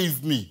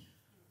save me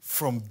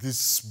from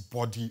this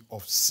body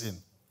of sin?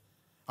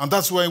 And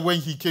that's why when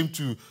he came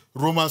to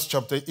Romans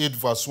chapter 8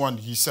 verse 1,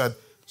 he said,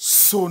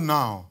 so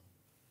now,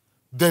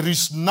 there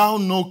is now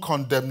no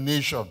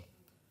condemnation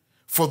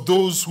for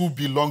those who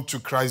belong to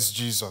Christ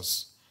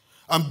Jesus.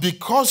 And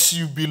because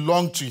you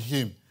belong to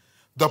him,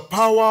 the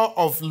power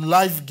of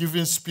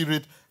life-giving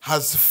spirit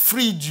has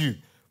freed you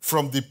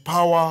from the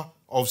power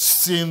of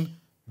sin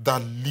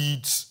that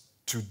leads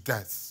to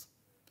death.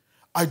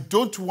 I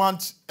don't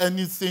want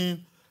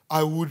anything,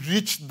 I would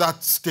reach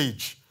that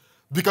stage.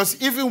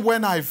 Because even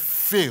when I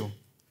fail,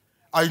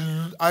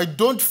 I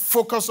don't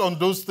focus on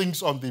those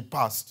things on the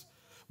past,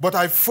 but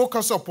I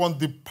focus upon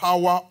the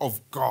power of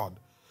God,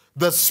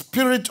 the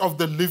Spirit of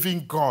the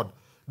living God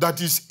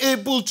that is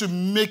able to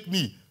make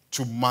me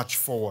to march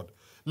forward.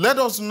 Let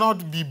us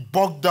not be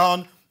bogged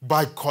down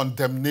by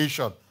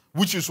condemnation,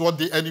 which is what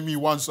the enemy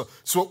wants.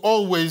 So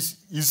always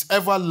is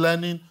ever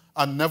learning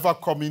and never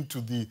coming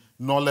to the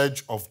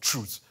knowledge of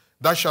truth.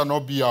 That shall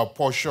not be our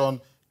portion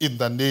in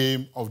the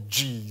name of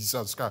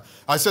Jesus Christ.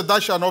 I said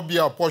that shall not be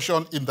our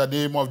portion in the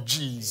name of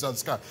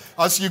Jesus Christ.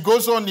 As he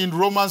goes on in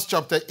Romans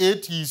chapter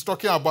 8, he is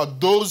talking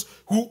about those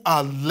who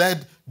are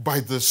led by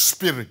the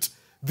Spirit.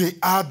 They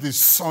are the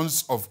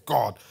sons of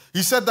God.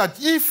 He said that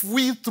if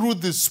we through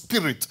the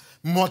Spirit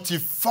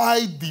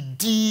mortify the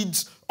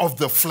deeds of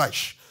the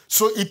flesh,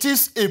 so it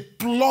is a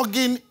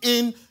plugging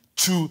in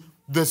to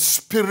the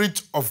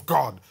Spirit of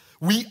God.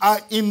 We are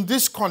in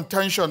this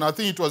contention. I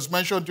think it was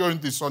mentioned during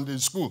the Sunday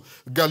school.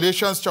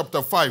 Galatians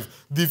chapter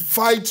 5. The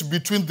fight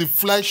between the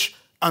flesh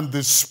and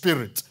the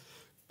spirit.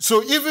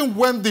 So even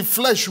when the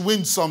flesh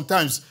wins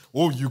sometimes,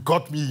 oh, you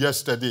got me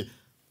yesterday.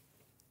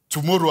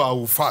 Tomorrow I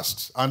will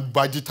fast. And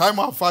by the time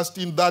I'm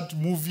fasting, that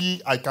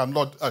movie, I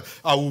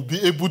will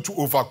be able to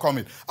overcome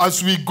it.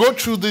 As we go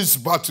through this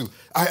battle,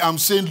 I am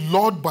saying,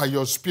 Lord, by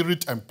your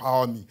Spirit,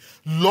 empower me.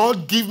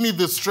 Lord, give me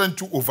the strength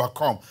to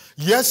overcome.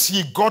 Yes,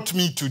 he got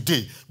me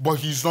today, but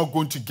he's not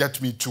going to get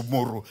me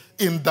tomorrow.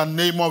 In the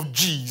name of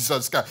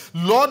Jesus Christ.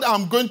 Lord,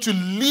 I'm going to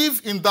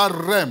live in that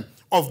realm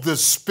of the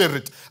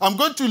Spirit. I'm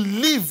going to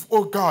live,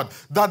 oh God,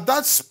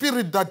 that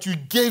Spirit that you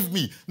gave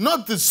me,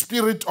 not the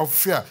spirit of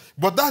fear,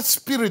 but that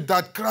Spirit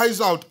that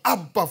cries out,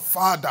 Abba,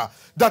 Father,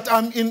 that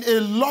I'm in a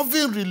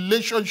loving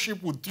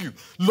relationship with you.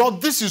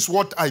 Lord, this is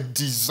what I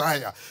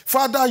desire.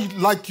 Father,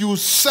 like you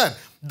said,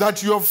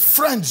 that your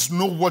friends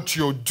know what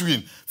you're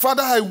doing.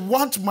 Father, I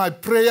want my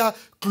prayer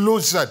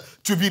closer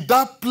to be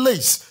that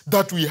place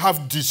that we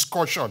have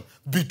discussion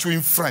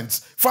between friends.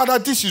 Father,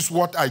 this is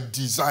what I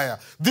desire.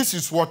 This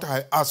is what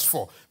I ask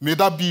for. May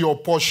that be your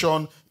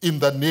portion in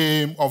the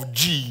name of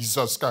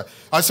Jesus Christ.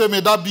 I say, may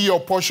that be your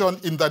portion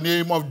in the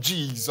name of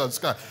Jesus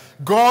Christ.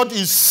 God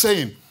is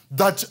saying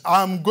that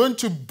I'm going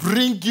to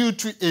bring you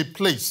to a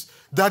place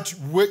that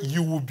where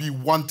you will be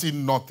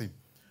wanting nothing.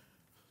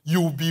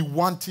 You will be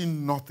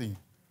wanting nothing.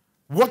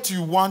 What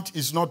you want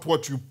is not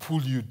what will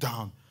pull you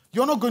down.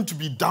 You're not going to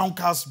be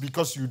downcast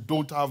because you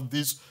don't have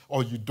this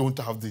or you don't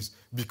have this,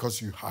 because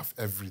you have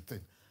everything.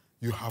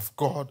 You have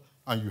God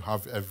and you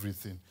have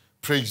everything.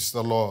 Praise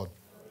the Lord.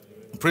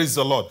 Praise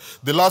the Lord.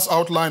 The last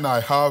outline I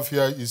have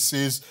here, it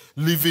says,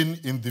 living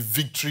in the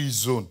victory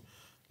zone.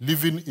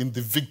 Living in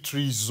the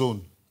victory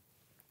zone.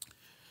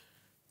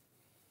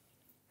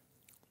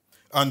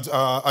 And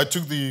I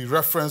took the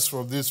reference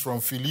from this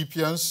from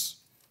Philippians.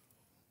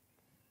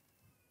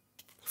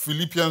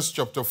 Philippians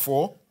chapter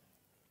 4.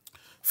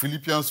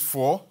 Philippians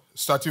 4,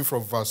 starting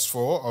from verse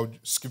 4. I'll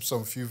skip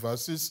some few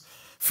verses.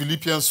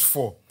 Philippians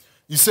 4.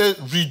 He said,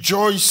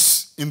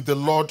 rejoice in the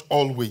Lord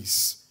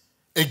always.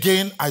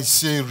 Again, I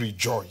say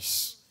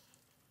rejoice.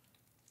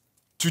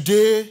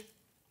 Today,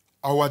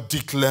 our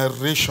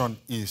declaration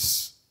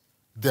is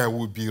there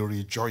will be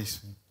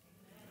rejoicing.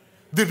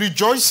 The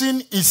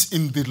rejoicing is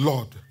in the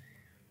Lord.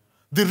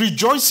 The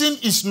rejoicing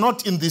is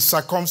not in the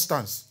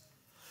circumstance.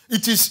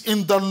 It is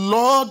in the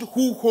Lord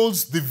who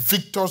holds the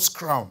victor's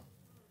crown.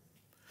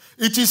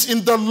 It is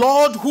in the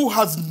Lord who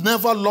has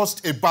never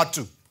lost a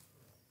battle.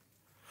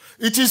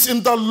 It is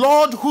in the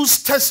Lord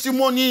whose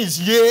testimony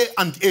is yea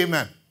and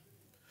amen.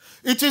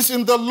 It is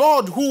in the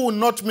Lord who will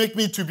not make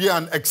me to be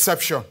an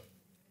exception.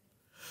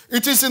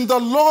 It is in the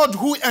Lord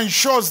who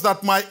ensures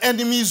that my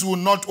enemies will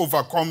not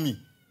overcome me.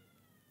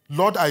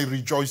 Lord, I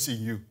rejoice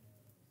in you.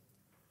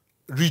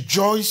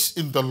 Rejoice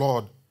in the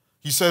Lord.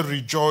 He said,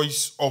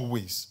 rejoice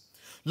always.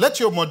 Let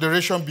your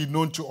moderation be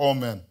known to all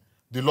men.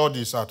 The Lord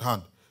is at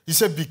hand. He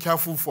said, be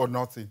careful for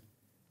nothing.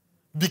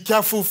 Be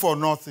careful for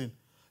nothing.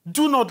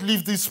 Do not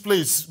leave this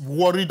place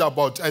worried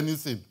about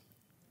anything.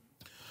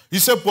 He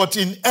said, but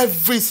in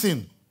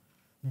everything,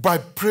 by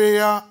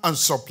prayer and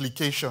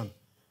supplication,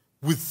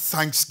 with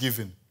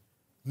thanksgiving,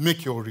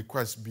 make your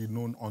requests be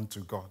known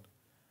unto God.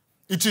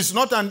 It is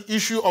not an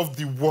issue of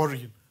the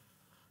worry.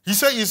 He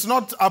said it's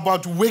not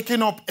about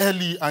waking up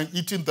early and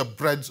eating the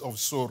bread of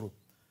sorrow.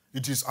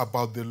 It is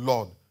about the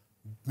Lord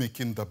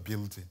making the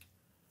building.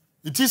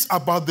 It is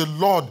about the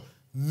Lord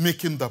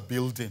making the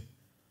building.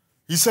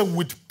 He said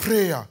with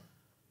prayer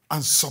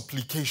and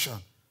supplication,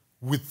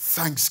 with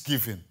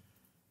thanksgiving,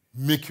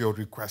 make your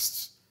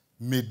requests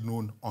made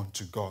known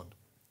unto God.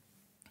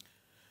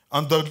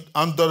 And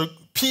the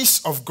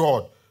peace of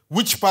God,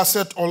 which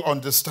passeth all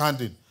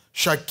understanding,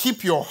 shall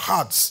keep your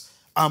hearts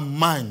and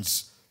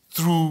minds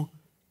through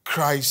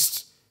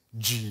Christ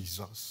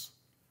Jesus.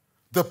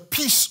 The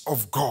peace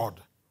of God.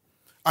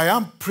 I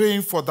am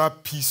praying for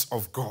that peace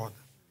of God.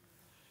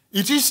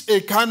 It is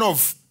a kind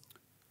of,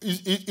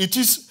 it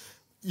is,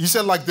 he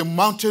said, like the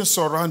mountains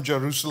surround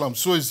Jerusalem,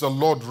 so is the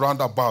Lord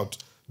round about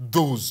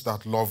those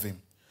that love him.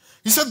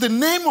 He said, the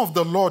name of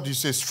the Lord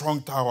is a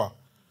strong tower.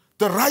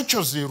 The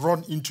righteous, they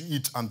run into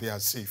it and they are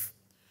safe.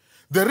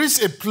 There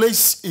is a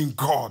place in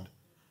God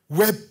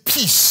where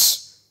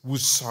peace will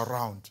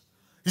surround.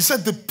 He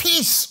said, the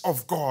peace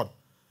of God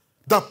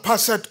that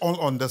passeth all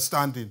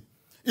understanding.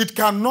 It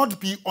cannot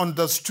be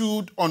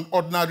understood on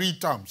ordinary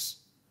terms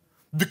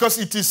because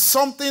it is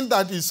something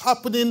that is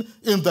happening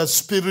in the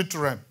spirit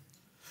realm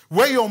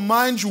where your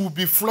mind will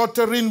be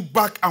fluttering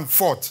back and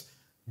forth.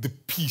 The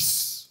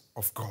peace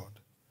of God.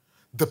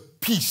 The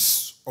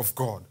peace of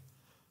God.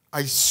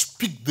 I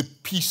speak the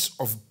peace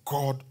of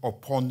God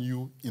upon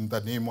you in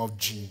the name of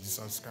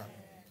Jesus Christ.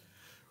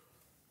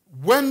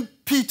 When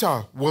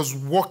Peter was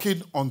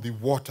walking on the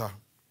water,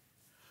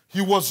 he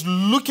was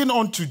looking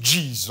unto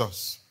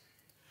Jesus.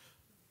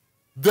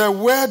 There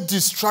were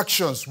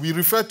distractions. We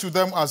refer to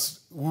them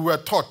as, we were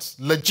taught,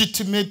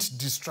 legitimate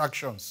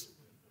distractions.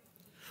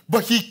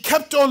 But he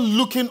kept on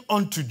looking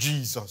unto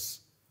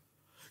Jesus.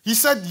 He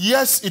said,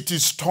 yes, it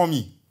is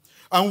stormy.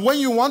 And when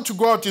you want to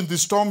go out in the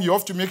storm, you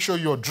have to make sure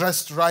you're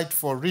dressed right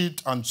for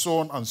it and so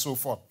on and so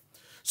forth.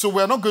 So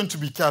we're not going to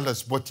be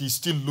careless, but he's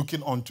still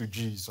looking unto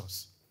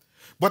Jesus.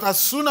 But as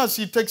soon as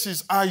he takes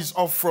his eyes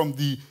off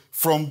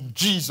from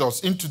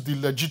Jesus into the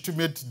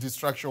legitimate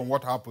distraction,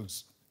 what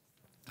happens?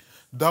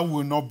 That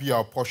will not be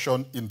our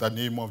portion in the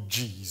name of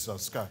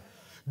Jesus Christ.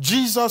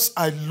 Jesus,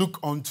 I look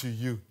unto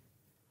you.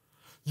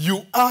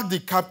 You are the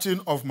captain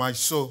of my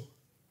soul.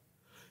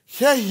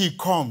 Here he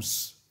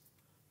comes,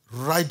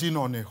 riding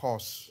on a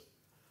horse,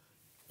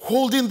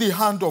 holding the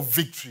hand of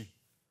victory.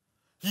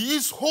 He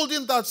is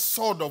holding that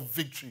sword of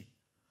victory.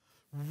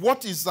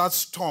 What is that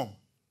storm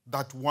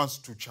that wants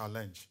to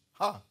challenge?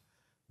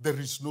 There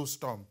is no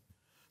storm.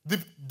 The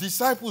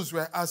disciples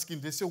were asking,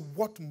 they say,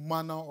 what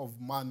manner of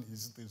man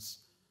is this,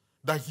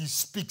 that he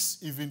speaks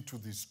even to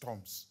the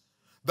storms?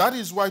 That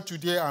is why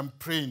today I'm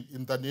praying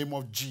in the name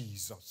of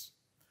Jesus,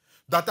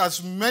 that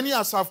as many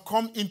as have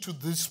come into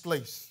this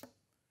place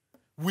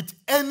with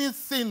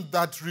anything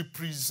that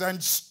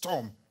represents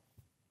storm,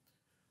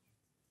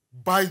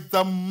 by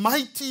the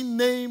mighty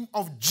name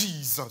of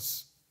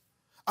Jesus,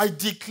 I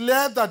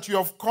declare that you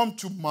have come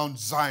to Mount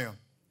Zion.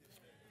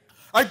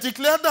 I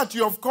declare that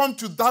you have come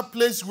to that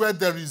place where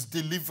there is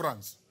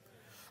deliverance.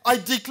 I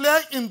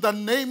declare in the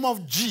name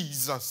of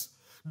Jesus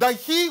that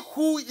he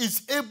who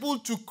is able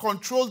to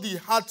control the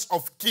hearts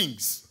of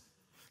kings,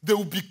 they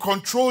will be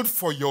controlled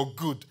for your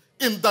good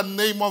in the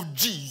name of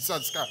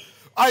Jesus Christ.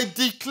 I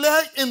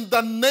declare in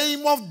the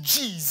name of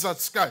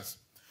Jesus Christ,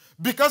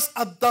 because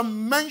at the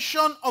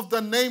mention of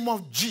the name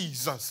of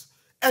Jesus,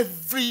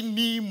 every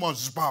knee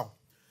must bow.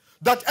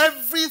 That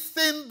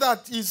everything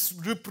that is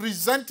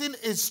representing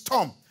a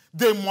storm,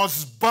 they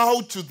must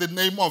bow to the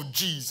name of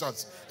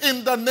Jesus.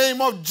 In the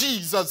name of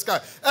Jesus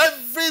Christ.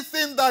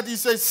 Everything that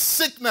is a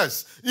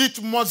sickness,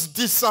 it must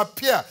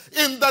disappear.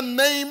 In the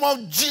name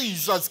of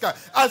Jesus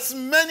Christ. As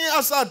many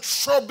as are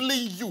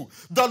troubling you,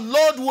 the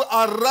Lord will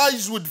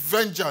arise with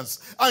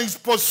vengeance and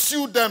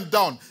pursue them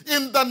down.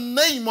 In the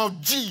name of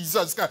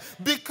Jesus Christ.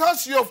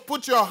 Because you have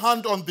put your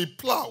hand on the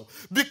plow.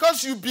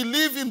 Because you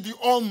believe in the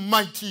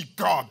Almighty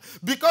God.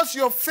 Because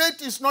your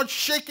faith is not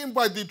shaken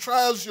by the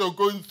trials you're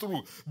going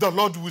through, the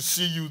Lord will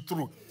see you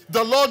through.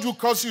 The Lord will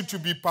cause you to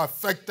be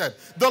perfected.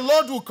 The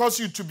Lord will cause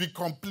you to be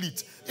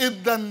complete.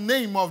 In the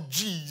name of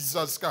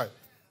Jesus Christ.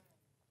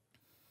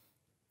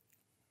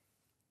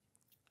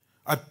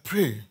 I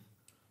pray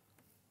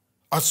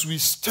as we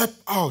step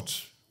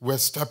out, we're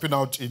stepping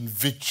out in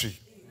victory.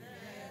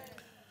 Amen.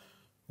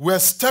 We're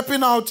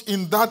stepping out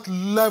in that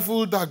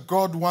level that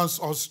God wants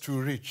us to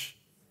reach.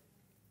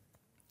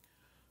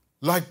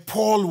 Like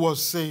Paul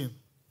was saying,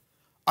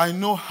 I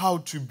know how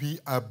to be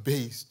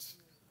abased.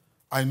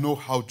 I know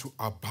how to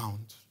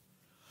abound.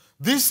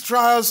 These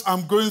trials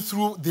I'm going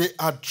through, they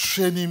are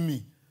training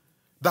me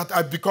that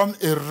I become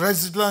a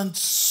resident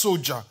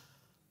soldier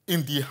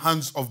in the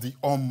hands of the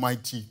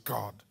Almighty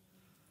God.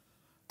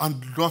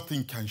 And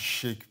nothing can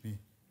shake me.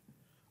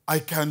 I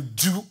can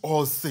do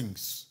all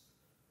things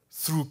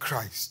through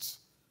Christ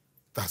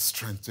that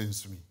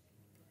strengthens me.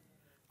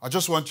 I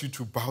just want you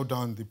to bow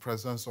down in the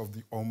presence of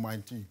the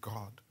Almighty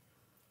God.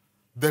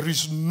 There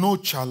is no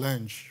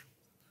challenge.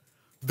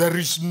 There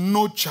is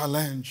no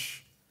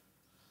challenge.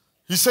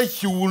 He said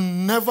he will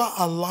never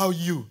allow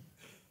you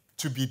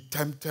to be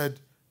tempted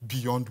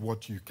beyond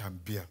what you can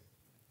bear.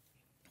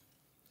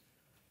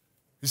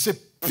 He said,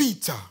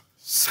 Peter,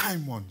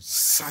 Simon,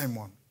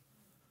 Simon,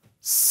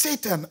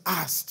 Satan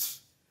asked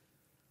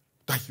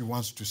that he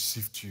wants to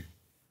sift you.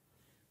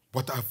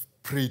 But I've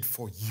prayed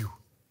for you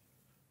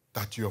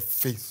that your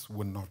faith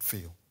will not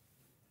fail.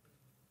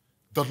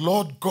 The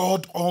Lord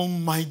God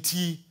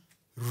Almighty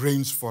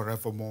reigns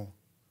forevermore.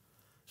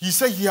 He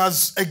said he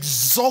has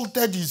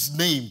exalted his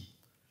name,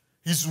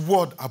 his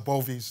word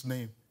above his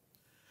name.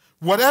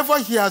 Whatever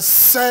he has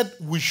said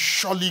will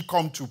surely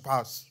come to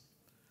pass.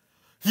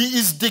 He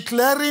is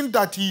declaring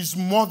that he is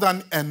more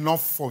than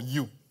enough for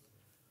you.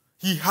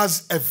 He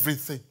has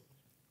everything.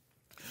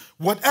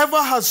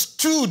 Whatever has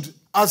stood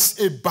as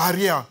a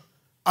barrier,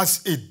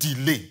 as a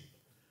delay,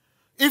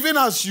 even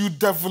as you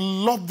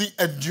develop the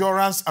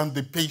endurance and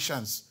the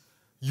patience,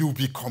 you'll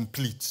be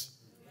complete.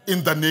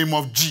 In the name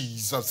of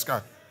Jesus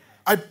Christ.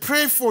 I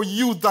pray for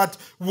you that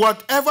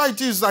whatever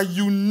it is that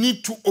you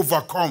need to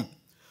overcome,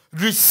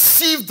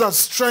 receive the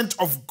strength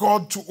of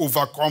God to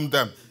overcome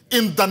them.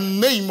 In the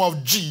name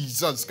of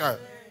Jesus Christ.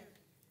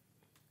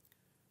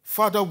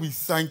 Father, we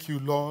thank you,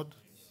 Lord,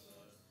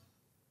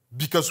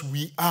 because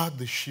we are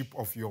the sheep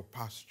of your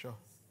pasture.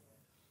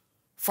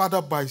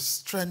 Father, by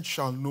strength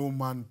shall no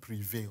man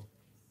prevail.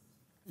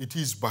 It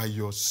is by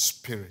your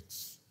Spirit.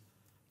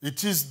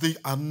 It is the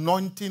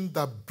anointing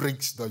that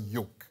breaks the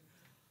yoke.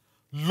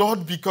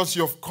 Lord, because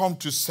you have come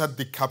to set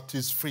the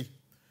captives free.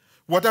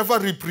 Whatever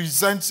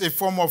represents a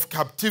form of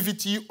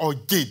captivity or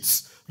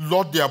gates,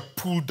 Lord, they are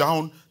pulled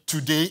down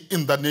today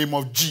in the name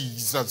of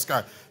Jesus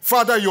Christ.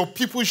 Father, your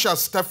people shall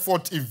step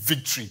forth in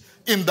victory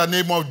in the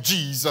name of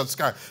Jesus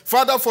Christ.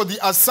 Father, for the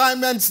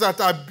assignments that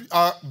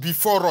are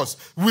before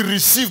us, we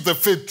receive the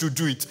faith to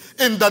do it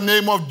in the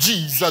name of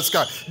Jesus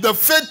Christ. The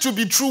faith to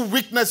be true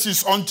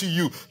witnesses unto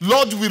you.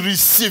 Lord, we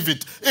receive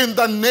it in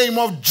the name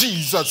of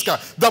Jesus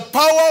Christ. The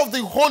power of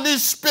the Holy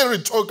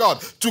Spirit, oh God,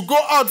 to go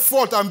out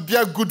forth and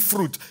bear good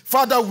fruit.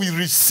 Father, we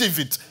receive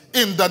it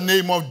in the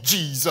name of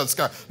Jesus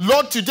Christ.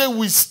 Lord, today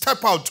we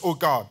step out, oh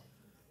God,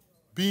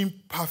 being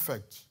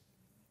perfect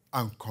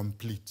and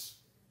complete,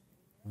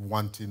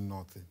 wanting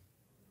nothing,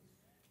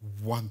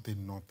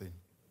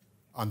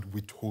 and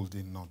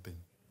withholding nothing.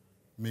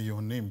 May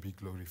your name be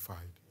glorified.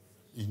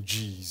 In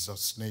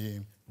Jesus'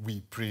 name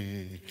we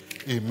pray.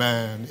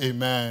 Amen.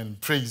 Amen.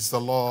 Praise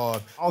the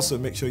Lord. Also,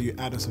 make sure you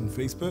add us on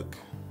Facebook,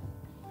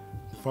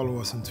 follow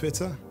us on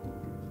Twitter,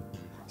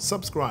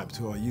 subscribe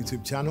to our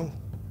YouTube channel,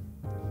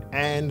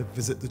 and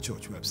visit the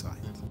church website.